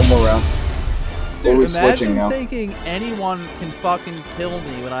 we got one more round. Dude, We're switching now. imagine thinking anyone can fucking kill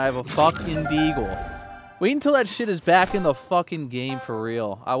me when I have a fucking deagle. Wait until that shit is back in the fucking game for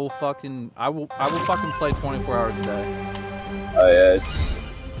real. I will fucking play 24 hours a day. Oh yeah, it's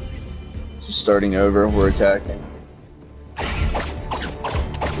just starting over. We're attacking.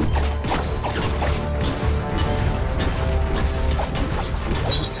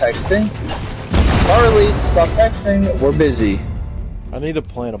 Just texting. Harley, stop texting. We're busy. I need to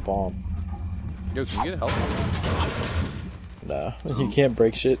plant a bomb. Yo, can you get help? Nah, you can't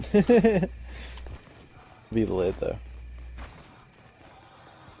break shit. Be lit though.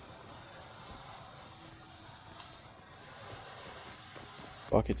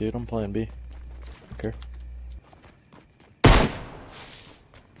 Fuck it, dude. I'm playing B. Okay.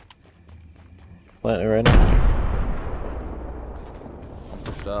 Plant it right now.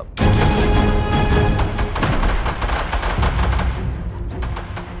 Pushed up.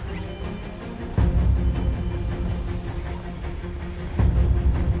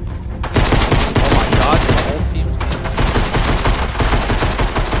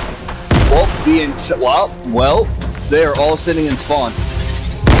 Well, they are all sitting in spawn.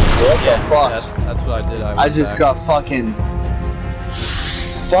 What the fuck? That's what I did. I just got fucking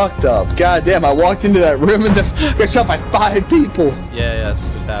fucked up. God damn, I walked into that room and got shot by 5 people. Yeah, that's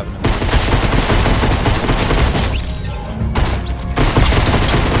what just happened.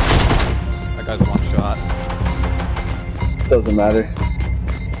 That guy's one shot. Doesn't matter.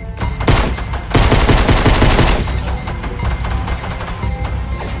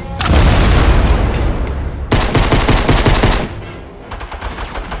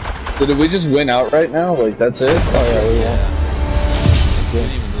 So did we just win out right now? Like, that's it? Oh yeah, we won.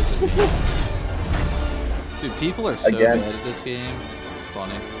 Didn't even lose it. Dude, people are so Again. bad at this game. It's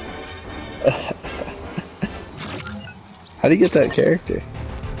funny. How do you get that character?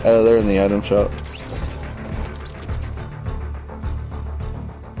 Oh, they're in the item shop.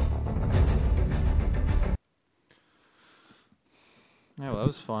 Yeah, well, that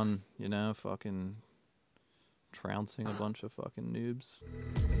was fun, you know, fucking trouncing a bunch of fucking noobs.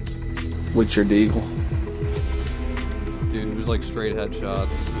 With your deagle. Dude, it was like straight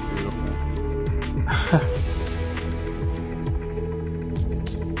headshots. It was beautiful.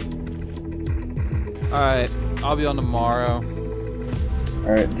 Alright, I'll be on tomorrow.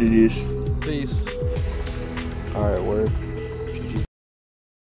 Alright, GG's. Peace. Alright, word.